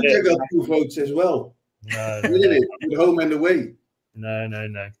 Ceuta got 2 votes as well. No, Didn't it? With home and away. No.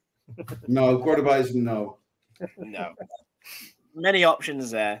 No, Cordoba is no. No. Many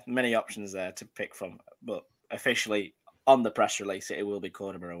options there to pick from. But officially, on the press release, it will be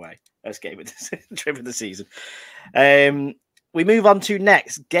Cordoba away. Let's get with the trip of the season. We move on to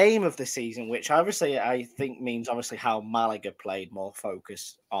next game of the season, which obviously I think means how Malaga played, more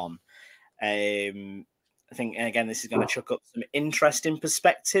focus on. I think, again, this is going to chuck up some interesting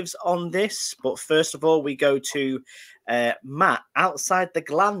perspectives on this. But first of all, we go to Matt outside the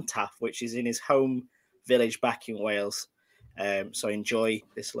Glantaf, which is in his home village back in Wales. So enjoy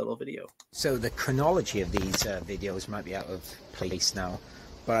this little video. So the chronology of these videos might be out of place now,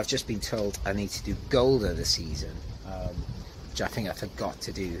 but I've just been told I need to do goal of the season, which I think I forgot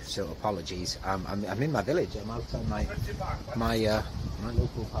to do. So apologies. I'm in my village. I'm outside my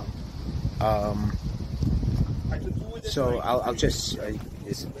local pub. So I'll just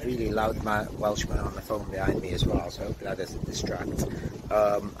there's a really loud Welshman on the phone behind me as well, so hopefully that doesn't distract.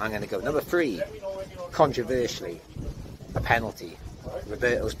 I'm going to go number 3, controversially, a penalty.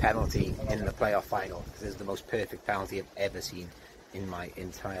 Roberto's penalty in the playoff final, because it's the most perfect penalty I've ever seen in my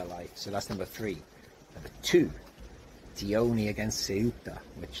entire life. So that's number 3. Number 2, Dione against Ceuta,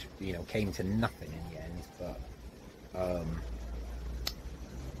 which came to nothing in the end, but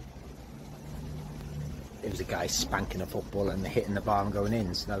it was a guy spanking a football and hitting the bar and going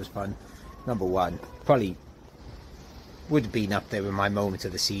in, so that was fun. Number 1, probably would have been up there with my moment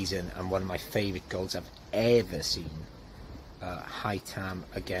of the season and one of my favourite goals I've ever seen. Hightam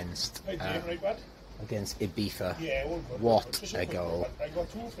against Ibiza. What a goal.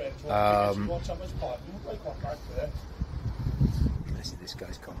 Listen to this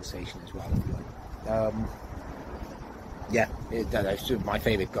guy's conversation as well. Yeah, that's my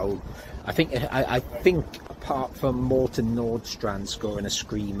favourite goal. I think apart from Morten Nordstrand scoring a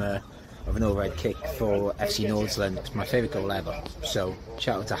screamer of an overhead kick for FC Nordsjælland, it's my favourite goal ever. So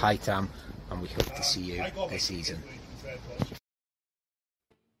shout out to Hightam, and we hope to see you this season.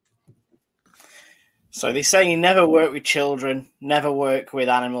 So they say you never work with children, never work with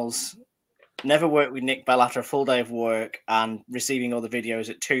animals, never work with Nick Bell after a full day of work and receiving all the videos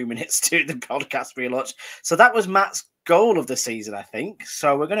at 2 minutes to the podcast relaunch. So that was Matt's goal of the season, I think.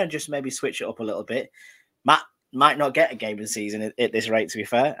 So we're going to just maybe switch it up a little bit. Matt might not get a game of the season at this rate, to be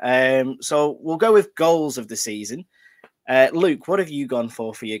fair. So we'll go with goals of the season. Luke, what have you gone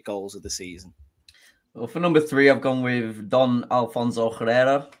for your goals of the season? Well, for number 3, I've gone with Don Alfonso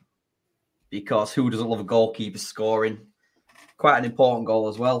Herrera, because who doesn't love a goalkeeper scoring? Quite an important goal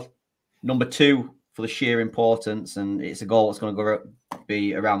as well. Number 2, for the sheer importance, and it's a goal that's going to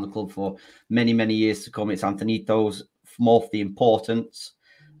be around the club for many, many years to come. It's Antonito's, more for the importance.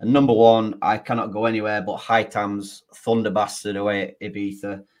 And number 1, I cannot go anywhere but Hightam's Thunder Bastard away at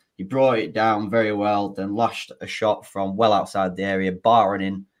Ibiza. He brought it down very well, then lashed a shot from well outside the area, barring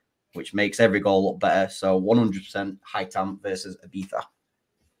in, which makes every goal look better. So 100% Hightam versus Ibiza.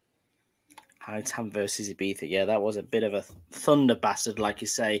 Hightam versus Ibiza. Yeah, that was a bit of a thunder bastard, like you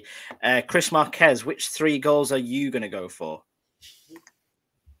say. Chris Marquez, which 3 goals are you going to go for?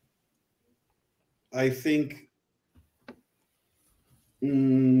 I think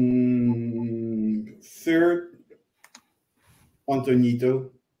 3rd, Antonito.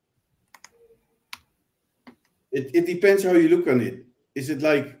 It depends how you look on it. Is it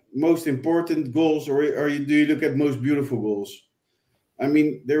like most important goals, or do you look at most beautiful goals? I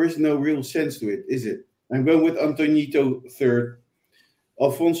mean, there is no real sense to it, is it? I'm going with Antonito 3rd,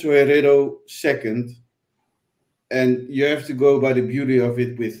 Alfonso Herrero 2nd, and you have to go by the beauty of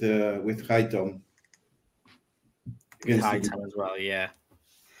it with Hightam. Hightam as well, yeah.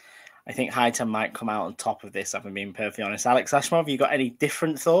 I think Highton might come out on top of this, if I'm being perfectly honest. Alex Ashmore, have you got any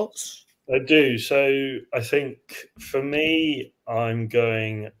different thoughts? I do. So I think for me, I'm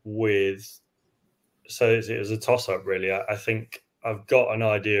going with. So it was a toss-up, really. I think I've got an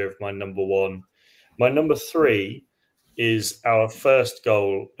idea of my number one. My number three is our first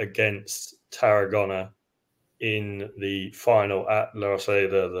goal against Tarragona in the final at La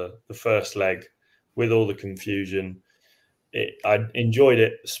Rosaleda, the first leg, with all the confusion. I enjoyed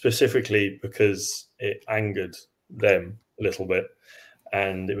it specifically because it angered them a little bit.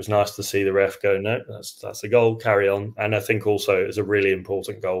 And it was nice to see the ref go, no, that's a goal, carry on. And I think also it's a really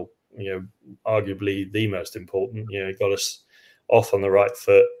important goal, arguably the most important. It got us off on the right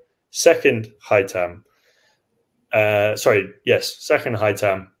foot. Second, Hightam. Second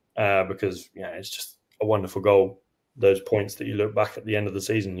Hightam, because it's just a wonderful goal. Those points that you look back at the end of the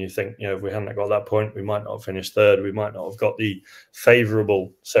season, you think, if we hadn't got that point, we might not have finished third. We might not have got the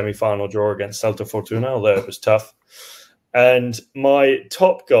favourable semi-final draw against Celta Fortuna, although it was tough. And my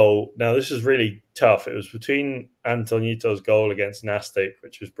top goal, now this is really tough. It was between Antonito's goal against Nastic,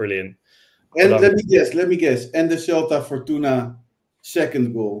 which was brilliant. And let me guess. And the Celta Fortuna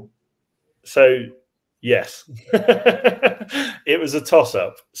second goal. So, yes. It was a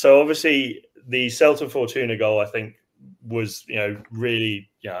toss-up. So, obviously, the Celta Fortuna goal, I think, was, really,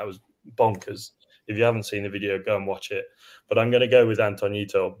 it was bonkers. If you haven't seen the video, go and watch it. But I'm going to go with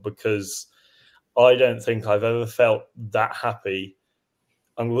Antonito because I don't think I've ever felt that happy.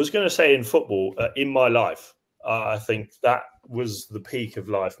 I was going to say in football, in my life. I think that was the peak of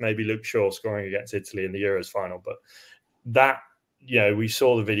life. Maybe Luke Shaw scoring against Italy in the Euros final. But that, we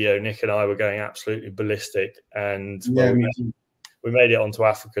saw the video. Nick and I were going absolutely ballistic. And we made it onto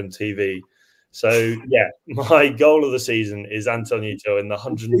African TV. So, my goal of the season is Antonito in the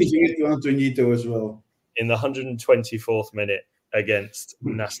 124th as well. In the 124th minute against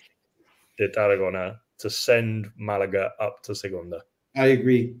Nastic de Tarragona to send Malaga up to Segunda. I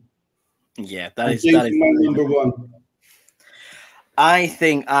agree. Yeah, that is my number one. I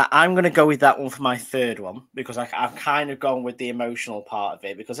think I'm going to go with that one for my third one because I've kind of gone with the emotional part of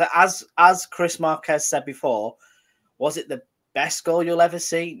it. Because as Chris Marquez said before, was it the best goal you'll ever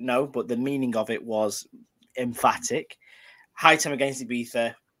see? No, but the meaning of it was emphatic. High time against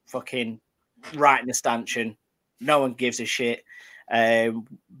Ibiza, fucking right in the stanchion. No one gives a shit.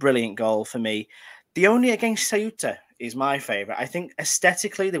 Brilliant goal for me. The only against Ceuta is my favourite. I think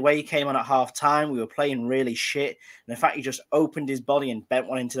aesthetically, the way he came on at half time, we were playing really shit. And the fact he just opened his body and bent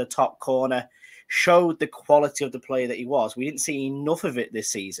one into the top corner showed the quality of the player that he was. We didn't see enough of it this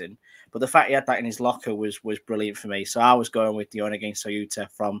season, but the fact he had that in his locker was brilliant for me. So I was going with the only against Ceuta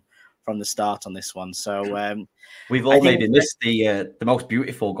from the start on this one. So we've all maybe missed the most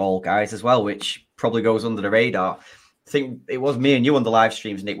beautiful goal, guys, as well, which probably goes under the radar. I think it was me and you on the live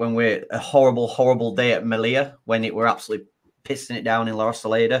streams, Nick, when we're a horrible, horrible day at Melilla, when we're absolutely pissing it down in La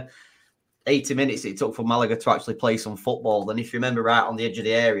Rosaleda. 80 minutes it took for Malaga to actually play some football. And if you remember right on the edge of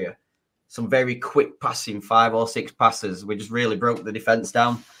the area, some very quick passing, 5 or 6 passes. We just really broke the defence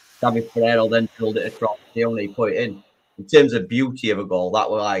down. David Pereiro then filled it across. He only put it in. In terms of beauty of a goal, that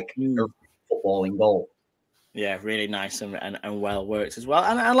was like a footballing goal. Yeah, really nice and well worked as well.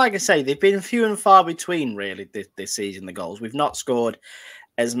 And like I say, they've been few and far between, really, this season, the goals. We've not scored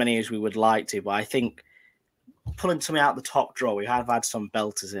as many as we would like to, but I think pulling something out the top draw, we have had some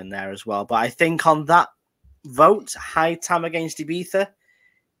belters in there as well. But I think on that vote, High Tam against Ibiza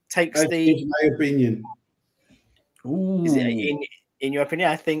takes my opinion. Ooh. Is it in your opinion?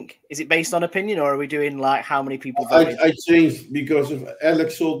 I think, is it based on opinion or are we doing like how many people voted? I changed because of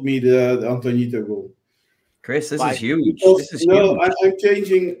Alex sold me the Antonito goal. Chris, this is huge. Huge. I'm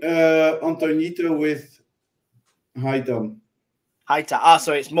changing Antonito with Hightam. Hightam.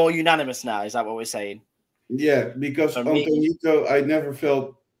 So it's more unanimous now. Is that what we're saying? Yeah, because Antonito, I never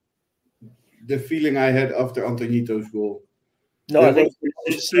felt the feeling I had after Antonito's goal. No, I think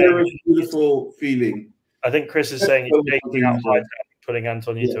it's a beautiful feeling. I think Chris is saying he's taking out Hightam, putting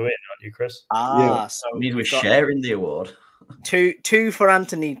Antonito in, aren't you, Chris? So we're sharing the award. Two for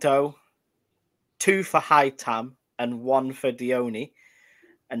Antonito. 2 for Hightam and 1 for Dione.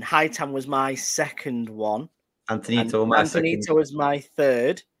 And Hightam was my second one. Antonito was my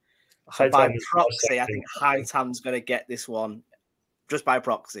third. So by proxy, I think Hightam's going to get this one just by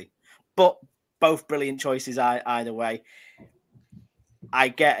proxy. But both brilliant choices either way. I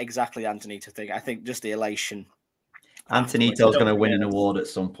get exactly the Antonito thing. I think just the elation. Antonito's going to win an award at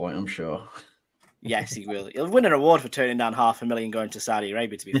some point, I'm sure. Yes, he will. He'll win an award for turning down $500,000 going to Saudi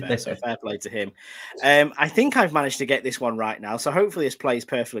Arabia, to be fair. So fair play to him. I think I've managed to get this one right now. So hopefully this plays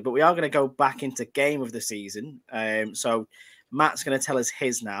perfectly. But we are going to go back into game of the season. So Matt's going to tell us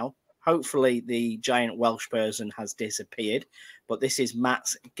his now. hopefully the giant Welsh person has disappeared, but this is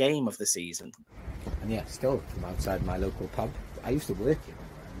Matt's game of the season. And yeah, still from outside my local pub. I used to work here.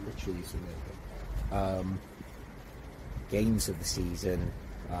 I literally used to work here. Games of the season,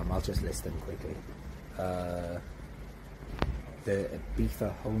 I'll just list them quickly. The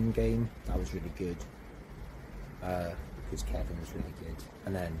Ibiza home game, that was really good. Because Kevin was really good.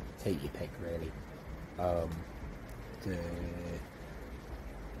 And then take your pick, really. The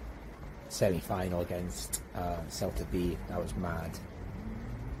semi-final against Celta B, that was mad.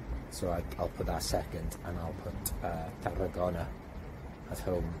 So I'll put that second, and I'll put Tarragona at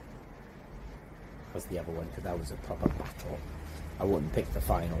home as the other one, because that was a proper battle. I wouldn't pick the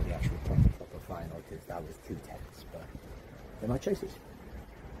final, the actual proper final, because that was too tense, but they're my choices.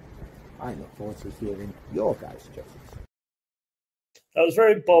 I look forward to hearing your guys' choices. That was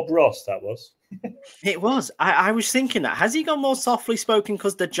very Bob Ross, that was. It was. I was thinking that. Has he gone more softly spoken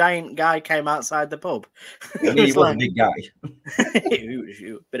because the giant guy came outside the pub? I mean, he was a big guy.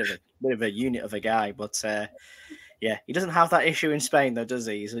 bit of a unit of a guy, but yeah, he doesn't have that issue in Spain, though, does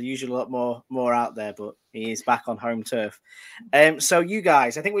he? He's usually a lot more out there, but he is back on home turf. So you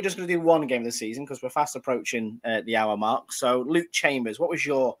guys, I think we're just going to do one game of the season because we're fast approaching the hour mark. So Luke Chambers, what was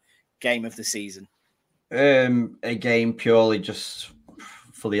your game of the season? A game purely just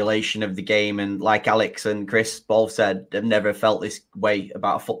for the elation of the game, and like Alex and Chris both said, I've never felt this way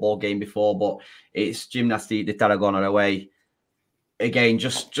about a football game before, but it's Gimnàstic de Tarragona away. Again,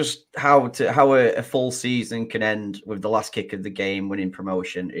 just how a full season can end with the last kick of the game winning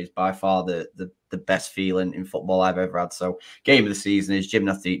promotion is by far the best feeling in football I've ever had. So game of the season is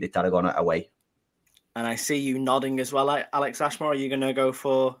Gimnàstic de Tarragona away. And I see you nodding as well, Alex Ashmore. Are you going to go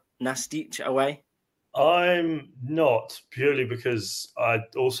for Nàstic away? I'm not, purely because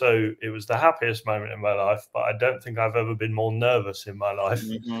it was the happiest moment in my life, but I don't think I've ever been more nervous in my life.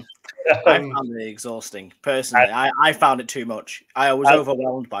 Mm-hmm. I found it exhausting. Personally, I found it too much. I was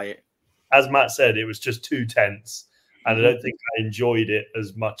overwhelmed by it. As Matt said, it was just too tense, and I don't think I enjoyed it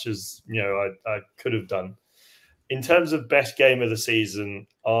as much as I could have done. In terms of best game of the season,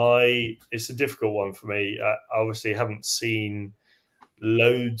 it's a difficult one for me. I obviously haven't seen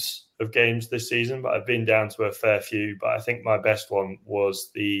loads of games this season, but I've been down to a fair few. But I think my best one was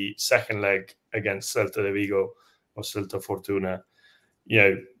the second leg against Celta de Vigo or Celta Fortuna.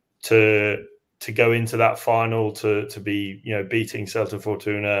 To go into that final, to be beating Celta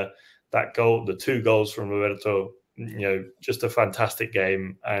Fortuna, that goal, the 2 goals from Roberto, just a fantastic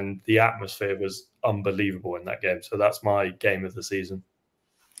game, and the atmosphere was unbelievable in that game. So that's my game of the season.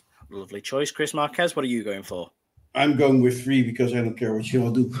 Lovely choice, Chris Marquez. What are you going for? I'm going with 3 because I don't care what you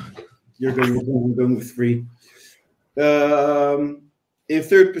all do. You're going with 1, I'm going with 3. In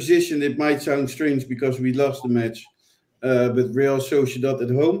third position, it might sound strange because we lost the match, but Real Sociedad at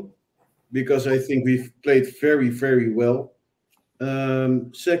home, because I think we've played very, very well.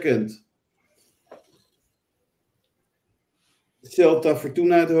 Second, Celta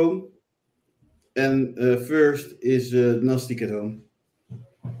Fortuna at home. And first is Nàstic at home.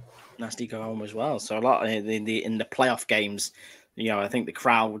 Nàstic at home as well. So a lot in the playoff games, I think the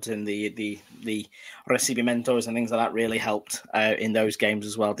crowd and the recibimentos and things like that really helped in those games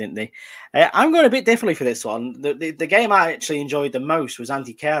as well, didn't they? I'm going a bit differently for this one. The game I actually enjoyed the most was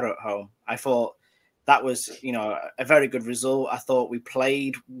Antequera at home. I thought that was a very good result. I thought we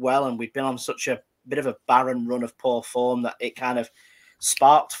played well, and we'd been on such a bit of a barren run of poor form that it kind of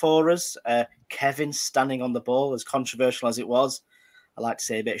sparked for us. Kevin standing on the ball, as controversial as it was, I like to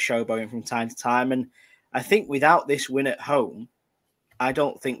say a bit of showboating from time to time. And I think without this win at home, I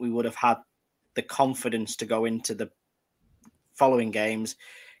don't think we would have had the confidence to go into the following games.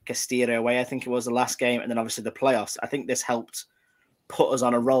 Castilla away, I think it was the last game, and then obviously the playoffs. I think this helped put us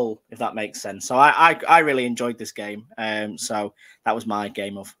on a roll, if that makes sense. So I really enjoyed this game. So that was my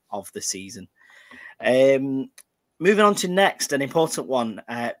game of the season. Moving on to next, an important one,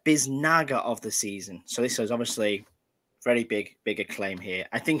 Biznaga of the season. So this was obviously very big acclaim here.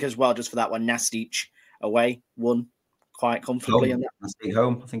 I think as well, just for that one, Nàstic away won quite comfortably. Nàstic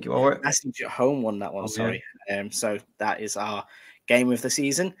home, I think you are. Nàstic at home won that one, sorry. So that is our game of the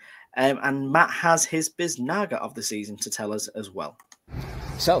season. And Matt has his Biznaga of the season to tell us as well.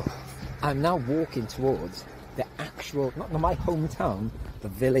 So I'm now walking towards the actual, not my hometown, the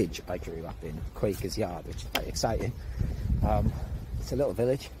village I grew up in, Quakers Yard, which is quite exciting. It's a little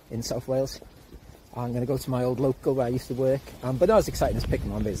village in South Wales. I'm going to go to my old local where I used to work. But not as exciting as picking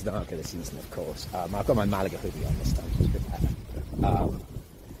my Biznaga this season, of course. I've got my Malaga hoodie on this time, it's a bit better.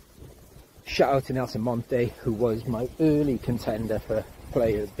 Shout out to Nelson Monte, who was my early contender for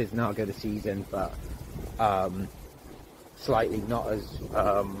player of Biznaga this season, but slightly not as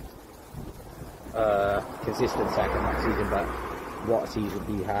consistent second last season, but what a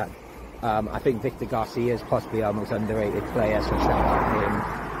season he had. I think Victor Garcia is possibly our most underrated player, so shout out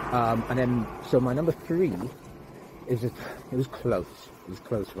him. And then, so my number 3, it was close. It was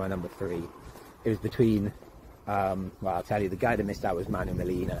close for my number 3. It was between, well, I'll tell you, the guy that missed out was Manu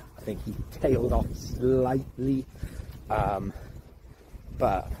Molina. I think he tailed off slightly,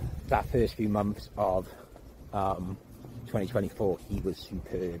 but that first few months of 2024, he was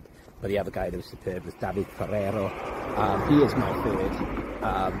superb. But the other guy that was superb was David Ferrero. He is my 3rd.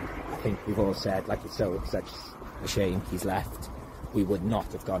 I think we've all said, like, it's such a shame he's left. We would not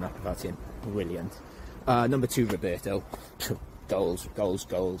have gone up without him. Brilliant. Number 2, Roberto. Goals.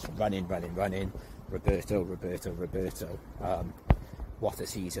 Running. Roberto. What a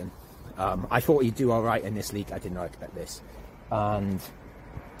season. I thought he'd do all right in this league. I did not expect this. And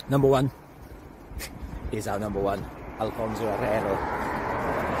number 1 is our number 1, Alfonso Herrero.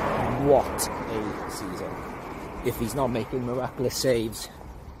 What a season. If he's not making miraculous saves,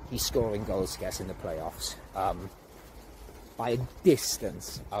 he's scoring goals to get us in the playoffs. By a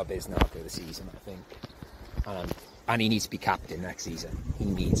distance, our Biznaga this season, I think. And he needs to be captain next season. He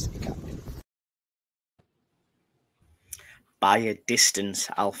needs to be captain. By a distance,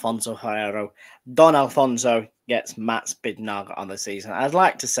 Alfonso Herrero. Don Alfonso gets Matt's Biznaga on the season. I'd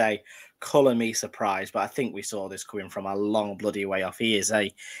like to say, colour me surprised, but I think we saw this coming from a long bloody way off. He is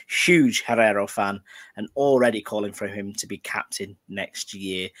a huge Herrero fan and already calling for him to be captain next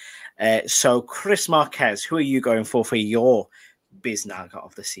year. So, Chris Marquez, who are you going for your Biznaga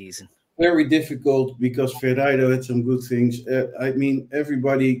of the season? Very difficult because Ferreiro had some good things. I mean,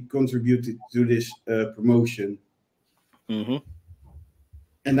 everybody contributed to this promotion. Mm-hmm.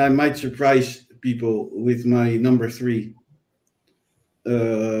 And I might surprise people with my number 3.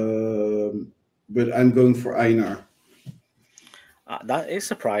 But I'm going for Einar. That is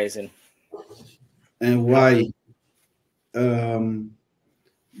surprising. And why?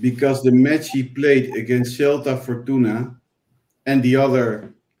 Because the match he played against Celta Fortuna and the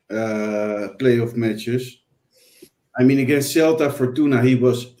other playoff matches, I mean, against Celta Fortuna, he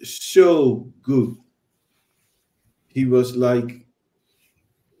was so good. He was like,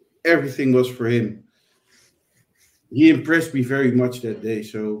 everything was for him. He impressed me very much that day.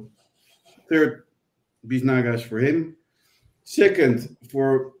 So, 3rd, Biznaga is for him. 2nd,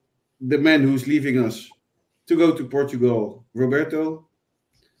 for the man who's leaving us to go to Portugal, Roberto.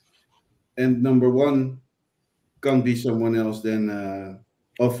 And number 1 can't be someone else than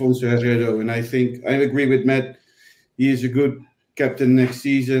Alfonso Herrero. And I think I agree with Matt. He is a good captain next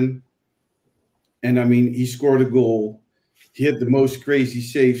season. And I mean, he scored a goal. He had the most crazy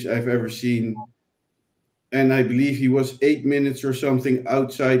saves I've ever seen. And I believe he was 8 minutes or something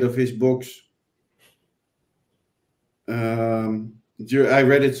outside of his box. I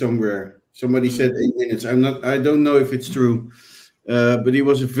read it somewhere. Somebody said 8 minutes. I don't know if it's true. But he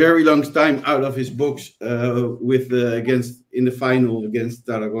was a very long time out of his box in the final against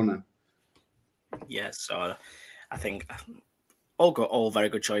Tarragona. Yes, so I think all very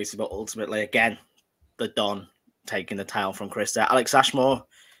good choices, but ultimately, again, the Don taking the title from Chris there. Alex Ashmore,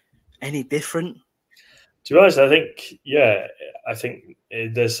 any different? To be honest, I think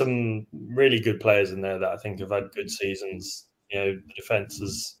there's some really good players in there that I think have had good seasons. You know, the defence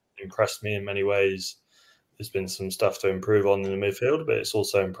has impressed me in many ways. There's been some stuff to improve on in the midfield, but it's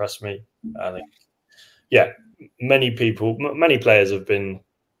also impressed me. I think, many players have been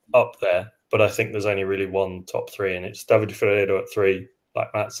up there, but I think there's only really one top 3, and it's David Ferrero at 3.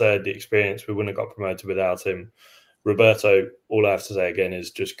 Like Matt said, the experience, we wouldn't have got promoted without him. Roberto, all I have to say again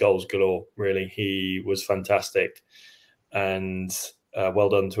is just goals galore, really. He was fantastic. And well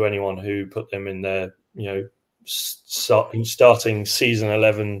done to anyone who put them in their, starting season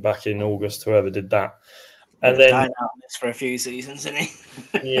 11 back in August, whoever did that. And then out this for a few seasons, isn't he?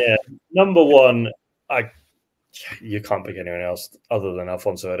 Yeah. Number 1, you can't pick anyone else other than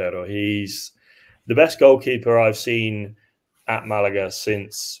Alfonso Herrero. He's the best goalkeeper I've seen at Malaga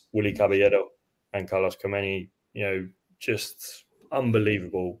since Willy Caballero and Carlos Kameni. Just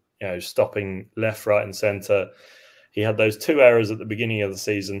unbelievable, stopping left, right and centre. He had those 2 errors at the beginning of the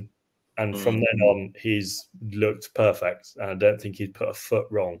season. And from then on, he's looked perfect. I don't think he's put a foot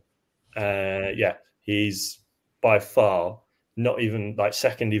wrong. He's by far not even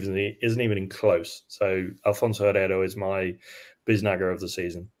second, isn't even in close. So Alfonso Herrero is my Biznaga of the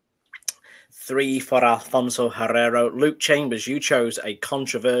season. 3 for Alfonso Herrero. Luke Chambers, you chose a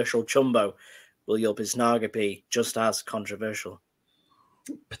controversial chumbo. Will your Biznaga be just as controversial?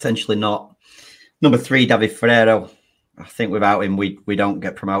 Potentially not. Number 3, David Ferrero. I think without him, we don't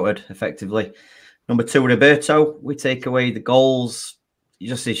get promoted effectively. Number 2, Roberto. We take away the goals.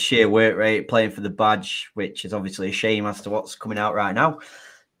 just his sheer work rate, playing for the badge, which is obviously a shame as to what's coming out right now.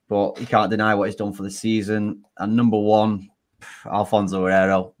 But you can't deny what he's done for the season. And number 1, Alfonso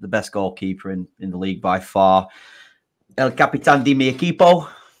Herrero, the best goalkeeper in the league by far. El Capitan de mi equipo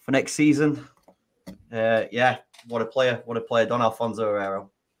for next season. Yeah, what a player. What a player, Don Alfonso Herrero.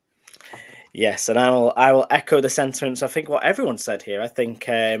 Yes, and I will echo the sentiments. I think what everyone said here. I think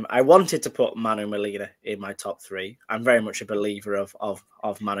I wanted to put Manu Molina in my top 3. I'm very much a believer of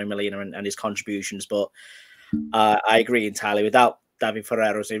Manu Molina and his contributions, but I agree entirely. Without David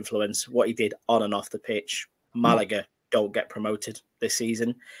Ferrero's influence, what he did on and off the pitch, Malaga don't get promoted this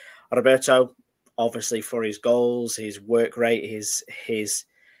season. Roberto, obviously for his goals, his work rate, his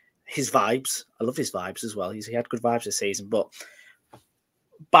vibes. I love his vibes as well. He had good vibes this season, but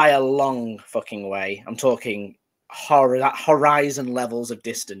by a long fucking way, I'm talking horizon levels of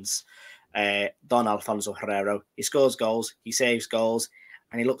distance. Don Alfonso Herrero, he scores goals, he saves goals,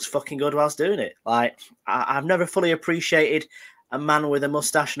 and he looks fucking good whilst doing it. Like, I've never fully appreciated a man with a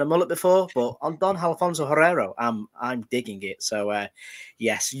mustache and a mullet before, but on Don Alfonso Herrero, I'm digging it. So,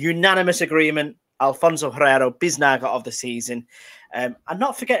 yes, unanimous agreement. Alfonso Herrero, Biznaga of the season. And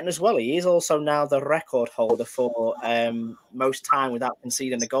not forgetting as well, he is also now the record holder for most time without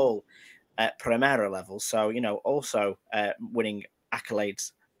conceding a goal at Primera level. So, you know, also winning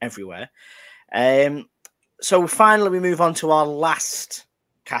accolades everywhere. So finally, we move on to our last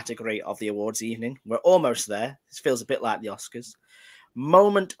category of the awards evening. We're almost there. This feels a bit like the Oscars.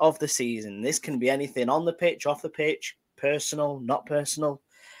 Moment of the season. This can be anything on the pitch, off the pitch, personal, not personal.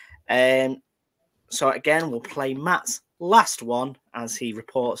 So again, we'll play Matt's last one as he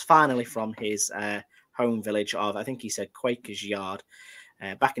reports finally from his home village of, I think he said, Quakers Yard,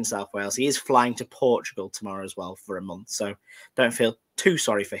 back in South Wales. He is flying to Portugal tomorrow as well for a month, so don't feel too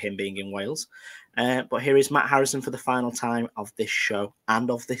sorry for him being in Wales. But here is Matt Harrison for the final time of this show and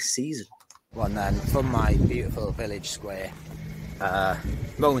of this season. One then from my beautiful village square.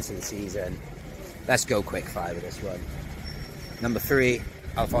 Moments of the season. Let's go quick fire with this one. Number 3,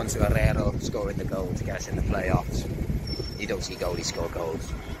 Alfonso Herrero scoring the goal to get us in the playoffs. You don't see goalies score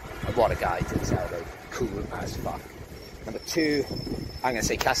goals. And what a guy to this out there. Cool as fuck. Number 2, I'm going to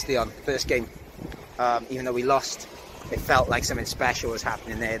say Castellon. First game, even though we lost, it felt like something special was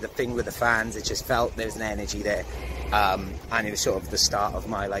happening there. The thing with the fans, it just felt there's an energy there. And it was sort of the start of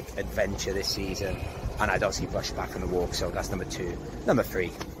my adventure this season. And I'd obviously rushed back on the walk, so that's number 2. Number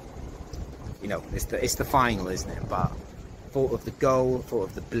 3, you know, it's the final, isn't it? But thought of the goal, thought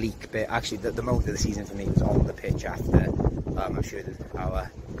of the bleak bit. Actually, the moment of the season for me was on the pitch after. I'm sure that our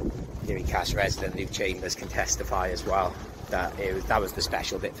Geary Cast resident Luke Chambers can testify as well. That was the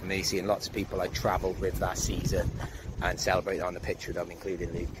special bit for me, seeing lots of people I travelled with that season and celebrating on the pitch with them,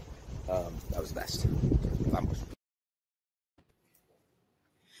 including Luke. That was the best. Vamos.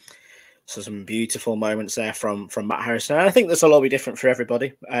 So some beautiful moments there from Matt Harrison. I think this will all be different for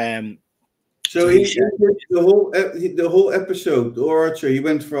everybody. So he the whole episode, or so he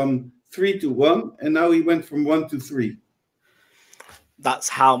went from 3 to 1, and now he went from 1 to 3. That's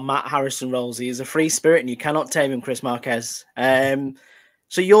how Matt Harrison rolls. He is a free spirit, and you cannot tame him, Chris Marquez.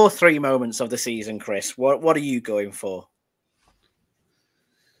 So your 3 moments of the season, Chris. What are you going for?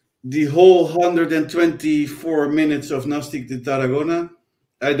 The whole 124 minutes of Nastic de Tarragona.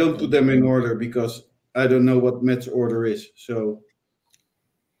 I don't put them in order because I don't know what Matt's order is. So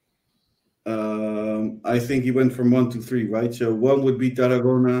I think he went from 1 to 3, right? So 1 would be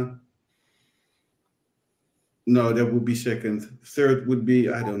Tarragona. No, that would be second. Third would be,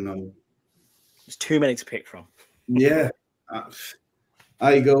 I don't know. There's too many to pick from. Yeah.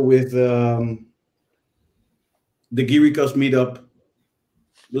 I go with the Girikas meetup.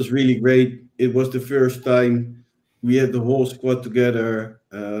 It was really great. It was the first time we had the whole squad together.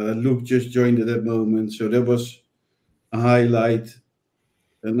 Luke just joined at that moment. So that was a highlight.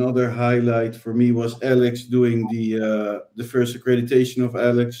 Another highlight for me was Alex doing the first accreditation of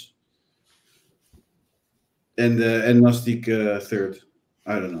Alex. And Nastic third.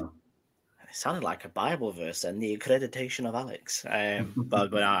 I don't know. It sounded like a Bible verse and the accreditation of Alex.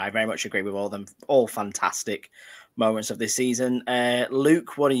 But I very much agree with all of them. All fantastic moments of this season.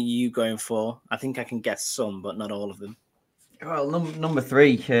 Luke, what are you going for? I think I can guess some, but not all of them. Well, number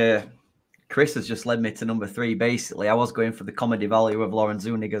 3, Chris has just led me to number 3, basically. I was going for the comedy value of Lauren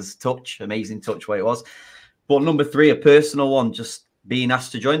Zuniga's touch. Amazing touch where it was. But number 3, a personal one, just being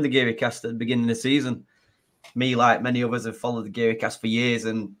asked to join the Geary Cast at the beginning of the season. Me, like many others, have followed the Geary Cast for years,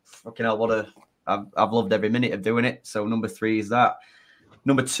 and fucking hell, I've loved every minute of doing it. So number 3 is that.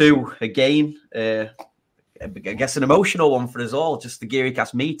 Number 2, again, I guess an emotional one for us all, just the Geary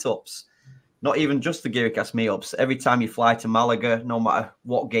Cast meetups. not even just the Gearcast meetups. Every time you fly to Malaga, no matter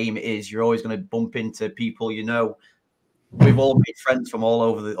what game it is, you're always going to bump into people you know. We've all made friends from all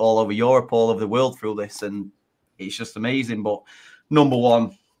over Europe, all over the world through this, and it's just amazing. But number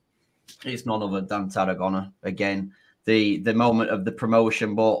one, it's none other than Tarragona again. The moment of the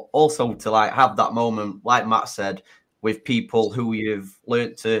promotion, but also to like have that moment, like Matt said, with people who you've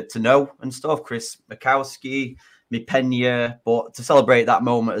learnt to know and stuff. Chris Mikowski, Mi Pena, but to celebrate that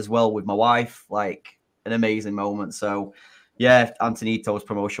moment as well with my wife, like an amazing moment. So, yeah, Antonito's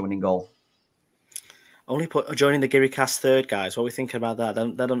promotion winning goal. Only joining the Gearcast third, guys. What are we thinking about that?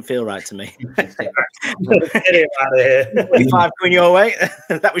 That doesn't feel right to me. Get him out of here. 25 going your way.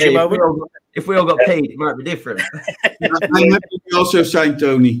 That was your moment. If we all got paid, it might be different. I'm happy we also signed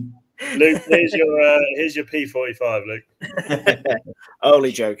Tony. Luke, here's your P45, Luke.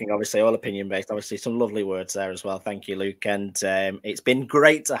 Only joking, obviously, all opinion based. Obviously, some lovely words there as well. Thank you, Luke. And it's been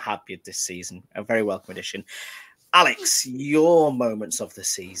great to have you this season. A very welcome addition. Alex, your moments of the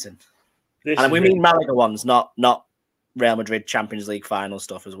season. And we mean Malaga ones, not Real Madrid Champions League final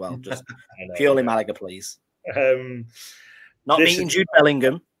stuff as well. Just purely Malaga, please. Not meeting Jude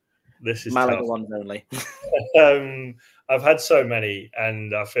Bellingham. This is Malaga tough. ones only. I've had so many,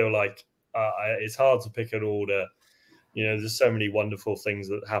 and I feel like it's hard to pick an order. You know, there's so many wonderful things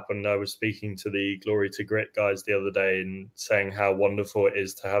that happened. I was speaking to the Glory to Grit guys the other day and saying how wonderful it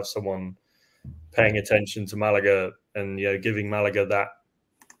is to have someone paying attention to Malaga and, you know, giving Malaga that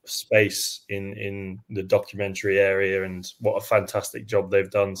space in the documentary area, and what a fantastic job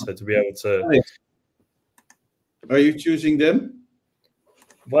they've done. So to be able to... Are you choosing them?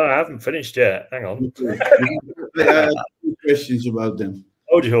 Well, I haven't finished yet. Hang on. I have 2 questions about them.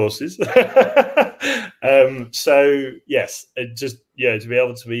 Hold your horses. So yes, it just to be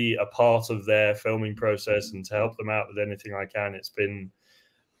able to be a part of their filming process and to help them out with anything I can, it's been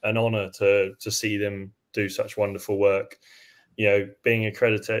an honor to see them do such wonderful work. You know, being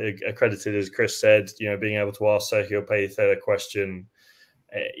accredited as Chris said, you know, being able to ask Sergio Pellicer a question,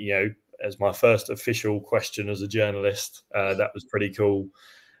 you know, as my first official question as a journalist, that was pretty cool.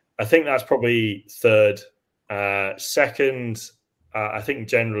 I think that's probably third. Second, I think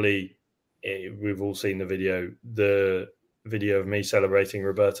generally we've all seen the video of me celebrating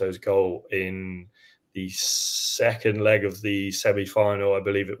Roberto's goal in the second leg of the semi-final, I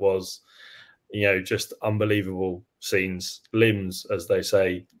believe it was. You know, just unbelievable scenes, limbs, as they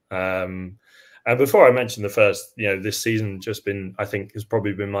say. And before I mention the first, you know, this season I think has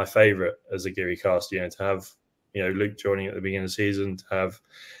probably been my favorite as a Gearcast, you know, to have, you know, Luke joining at the beginning of the season, to have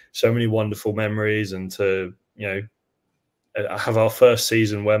so many wonderful memories, and to, you know, have our first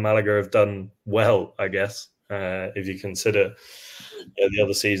season where Malaga have done well, I guess, if you consider, you know, the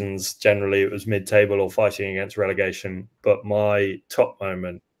other seasons, generally it was mid-table or fighting against relegation. But my top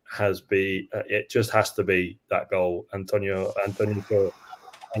moment it just has to be that goal. Antonio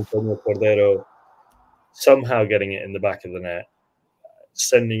Cordero somehow getting it in the back of the net,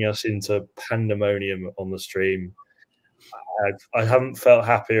 sending us into pandemonium on the stream. I haven't felt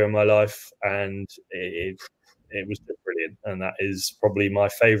happier in my life, and it was just brilliant. And that is probably my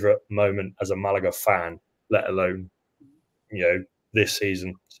favourite moment as a Malaga fan, let alone, you know, this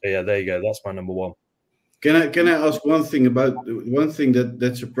season. So yeah, there you go. That's my number one. Can I ask one thing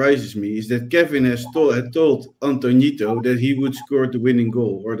that surprises me is that Kevin had told Antonito that he would score the winning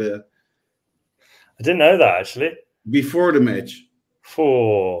goal I didn't know that actually before the match.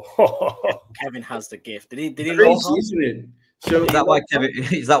 Kevin has the gift. Did he Crazy, isn't it? So is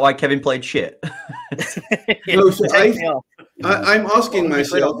that why Kevin played shit? No, so I'm asking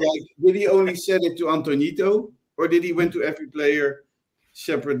myself, like, did he only said it to Antonito, or did he went to every player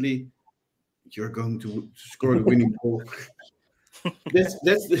separately? You're going to score the winning goal. That's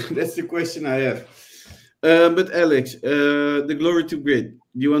the question I have. But Alex, the Glory to Grid.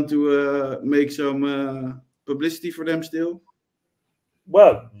 Do you want to make some publicity for them still?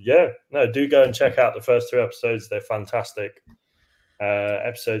 Well, yeah. No, do go and check out the first 2 episodes. They're fantastic.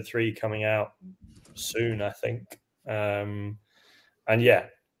 Episode 3 coming out soon, I think. And yeah,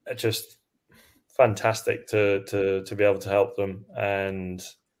 just fantastic to be able to help them. And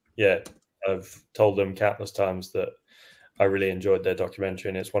yeah, I've told them countless times that I really enjoyed their documentary,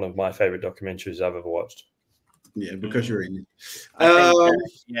 and it's one of my favorite documentaries I've ever watched. Yeah, because you're in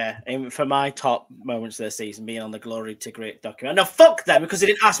it. And for my top moments of the season, being on the Glory to Grit documentary. No, fuck them, because they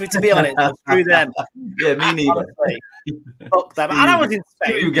didn't ask me to be on it. So screw them. Yeah, me neither. Fuck them. And I was in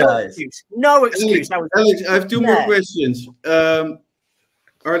Spain. You guys. No excuse. Alex, I have 2 more questions. Are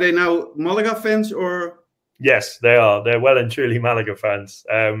they now Malaga fans or? Yes, they are. They're well and truly Malaga fans.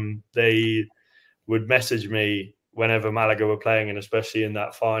 They would message me whenever Malaga were playing, and especially in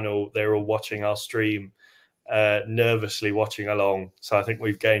that final, they were all watching our stream, nervously watching along. So I think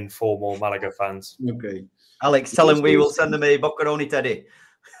we've gained 4 more Malaga fans. Okay. Alex, tell him we will send them a Boccaroni Teddy.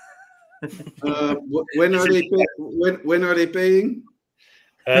 When are they when are they paying?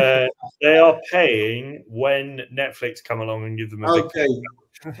 They are paying when Netflix come along and give them a big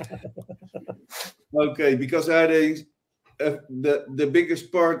Okay, because the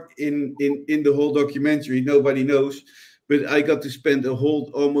biggest part in the whole documentary, nobody knows, but I got to spend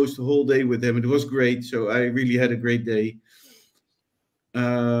almost a whole day with them. It was great, so I really had a great day.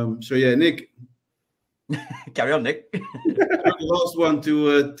 So yeah, Nick. Carry on, Nick. You're the last one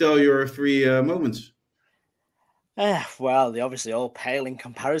to tell your 3 moments. Well, they obviously all pale in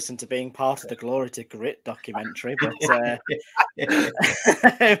comparison to being part of the Glory to Grit documentary. But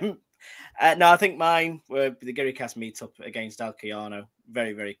no, I think mine were the GearyCast meetup against Alciano.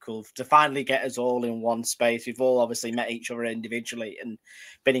 Very, very cool to finally get us all in one space. We've all obviously met each other individually and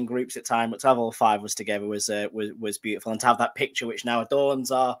been in groups at time, but to have all 5 of us together was beautiful. And to have that picture, which now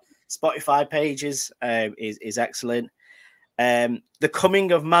adorns our Spotify pages, is excellent. The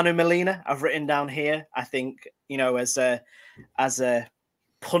coming of Manu Molina, I've written down here. I think, you know, as a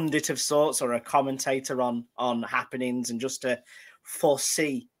pundit of sorts or a commentator on happenings, and just to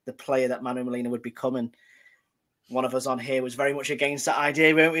foresee the player that Manu Molina would become. And one of us on here was very much against that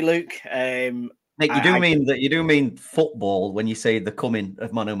idea, weren't we, Luke? Nick, you do mean football when you say the coming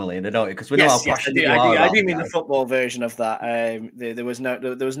of Manu Molina, don't you? Because we know how passionate you are. I do mean the football version of that. There was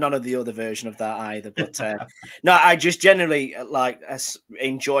none of the other version of that either. But no, I just generally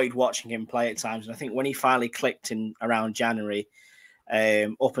enjoyed watching him play at times, and I think when he finally clicked in around January,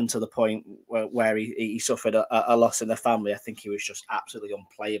 up until the point where he suffered a loss in the family, I think he was just absolutely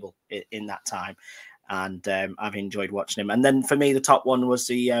unplayable in that time. And I've enjoyed watching him. And then for me, the top one was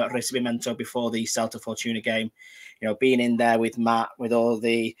the Recibimento before the Celta Fortuna game. You know, being in there with Matt, with all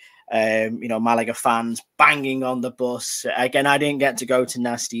the Malaga fans banging on the bus. Again, I didn't get to go to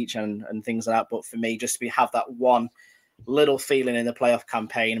Nastic and things like that, but for me, just to have that one little feeling in the playoff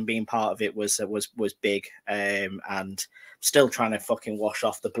campaign and being part of it was big. And still trying to fucking wash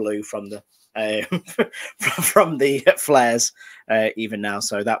off the blue from the from the flares even now.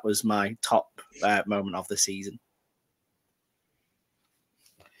 So that was my top moment of the season.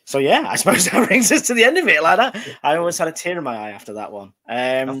 So yeah, I suppose that brings us to the end of it like that. I almost had a tear in my eye after that one.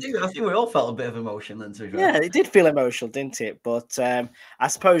 I think we all felt a bit of emotion then too. Yeah, it did feel emotional, didn't it? But I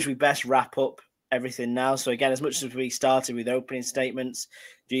suppose we best wrap up everything now. So again, as much as we started with opening statements,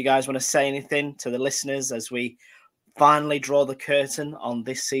 do you guys want to say anything to the listeners as we finally draw the curtain on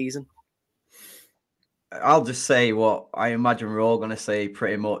this season? I'll just say what I imagine we're all going to say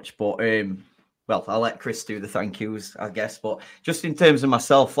pretty much, but well, I'll let Chris do the thank yous, I guess. But just in terms of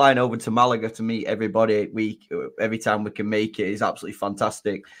myself, flying over to Malaga to meet everybody every time we can make it is absolutely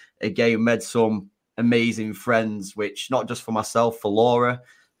fantastic. Again, made some amazing friends, which not just for myself, for Laura,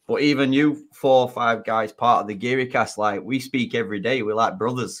 but even you 4 or 5 guys part of the GearyCast, like we speak every day. We're like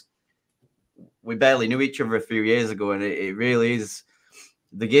brothers. We barely knew each other a few years ago, and it really is.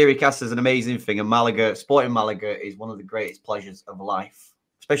 The GearyCast is an amazing thing, and Malaga, sporting Malaga, is one of the greatest pleasures of life,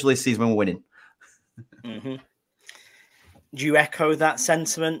 especially this season when we're winning. Mm-hmm. Do you echo that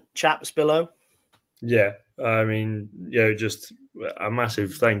sentiment, chaps below? Yeah, I mean, just a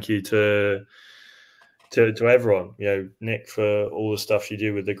massive thank you to everyone. Nick, for all the stuff you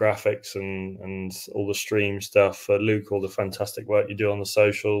do with the graphics and all the stream stuff. Luke, all the fantastic work you do on the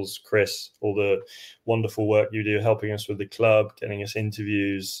socials. Chris, all the wonderful work you do helping us with the club, getting us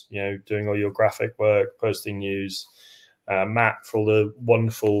interviews, doing all your graphic work, posting news. Matt, for all the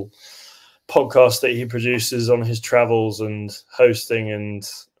wonderful podcasts that he produces on his travels and hosting, and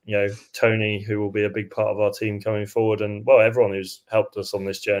Tony, who will be a big part of our team coming forward, and everyone who's helped us on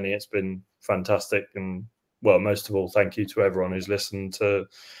this journey. It's been fantastic. And most of all, thank you to everyone who's listened. To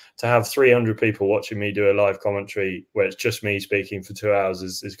have 300 people watching me do a live commentary where it's just me speaking for 2 hours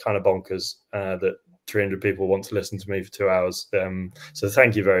is kind of bonkers, that 300 people want to listen to me for 2 hours. So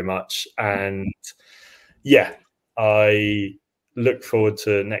thank you very much. And yeah, I look forward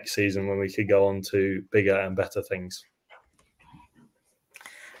to next season when we could go on to bigger and better things.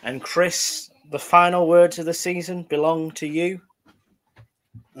 And Chris, the final words of the season belong to you.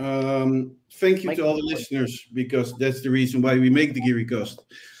 Thank you to all the listeners, because that's the reason why we make the GearyCast.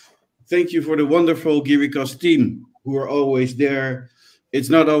 Thank you for the wonderful GearyCast team who are always there. It's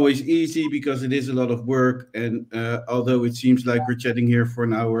not always easy because it is a lot of work, and although it seems like we're chatting here for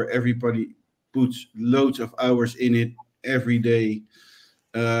an hour, everybody puts loads of hours in it every day.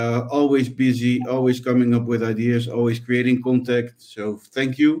 Always busy, always coming up with ideas, always creating content. So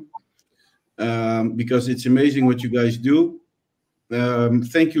thank you. because it's amazing what you guys do.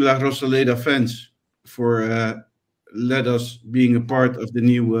 Thank you, La Rosaleda fans, for let us being a part of the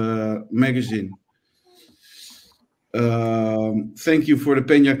new magazine. Thank you for the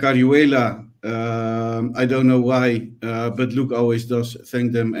Peña Carihuela. I don't know why, but Luke always does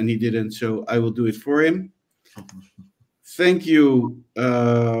thank them, and he didn't, so I will do it for him. Thank you,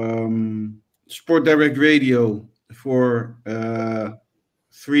 Sport Direct Radio, for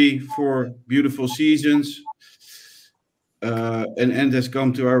 3-4 beautiful seasons. An end has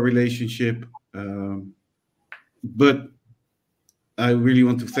come to our relationship, but I really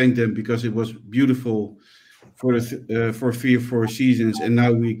want to thank them because it was beautiful for 3 or 4 seasons, and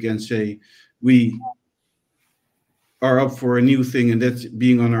now we can say we are up for a new thing, and that's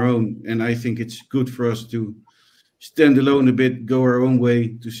being on our own. And I think it's good for us to stand alone a bit, go our own way,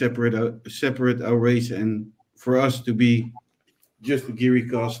 to separate our ways, and for us to be just a Geary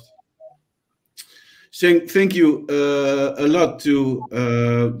cast. Thank you a lot to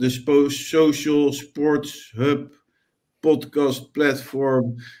the Social Sports Hub podcast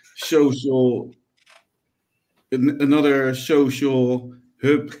platform, another social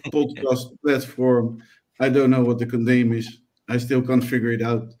hub podcast platform. I don't know what the name is. I still can't figure it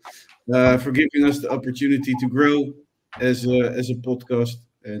out. For giving us the opportunity to grow as a podcast,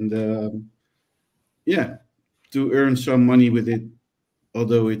 and to earn some money with it,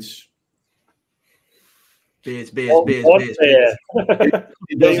 although it's beers. It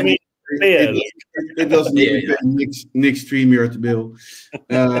doesn't even pay Nick's StreamYard bill.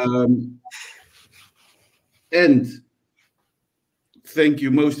 And thank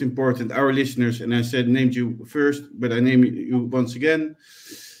you, most important, our listeners. And I named you first, but I name you once again.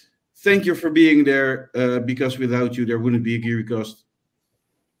 Thank you for being there, because without you, there wouldn't be a GearyCast.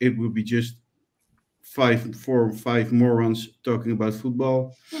 It would be just 4 or 5 morons talking about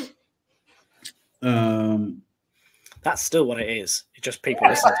football. That's still what it is. It's just people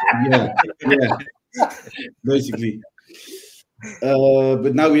listening. Yeah, basically.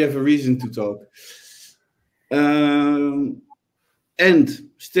 But now we have a reason to talk. And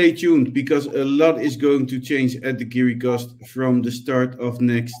stay tuned, because a lot is going to change at the GearyCast from the start of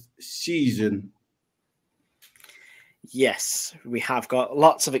next season. Yes, we have got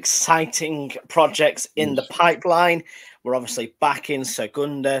lots of exciting projects in the pipeline. We're obviously back in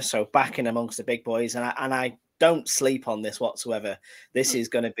Segunda, so back in amongst the big boys, and I don't sleep on this whatsoever. This is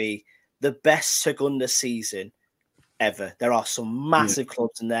going to be the best Segunda season ever. There are some massive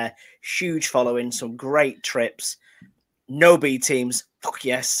clubs in there, huge following, some great trips, no B teams, fuck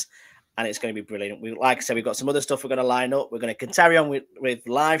yes, and it's going to be brilliant. Like I said, we've got some other stuff we're going to line up. We're going to carry on with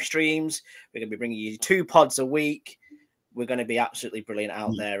live streams. We're going to be bringing you 2 pods a week. We're going to be absolutely brilliant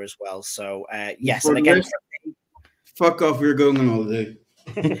out there as well. So, yes, and again, fuck off, we're going on holiday.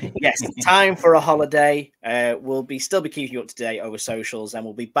 Yes, time for a holiday. We'll still be keeping you up to date over socials, and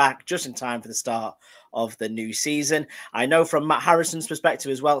we'll be back just in time for the start of the new season. I know from Matt Harrison's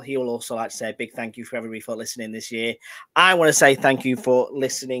perspective as well, he will also like to say a big thank you for everybody for listening this year. I want to say thank you for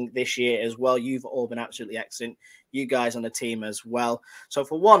listening this year as well. You've all been absolutely excellent. You guys on the team as well. So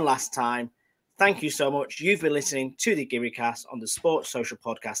for one last time, thank you so much. You've been listening to the GearyCast on the Sports Social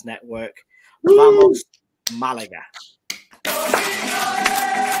Podcast Network. Vamos, Malaga.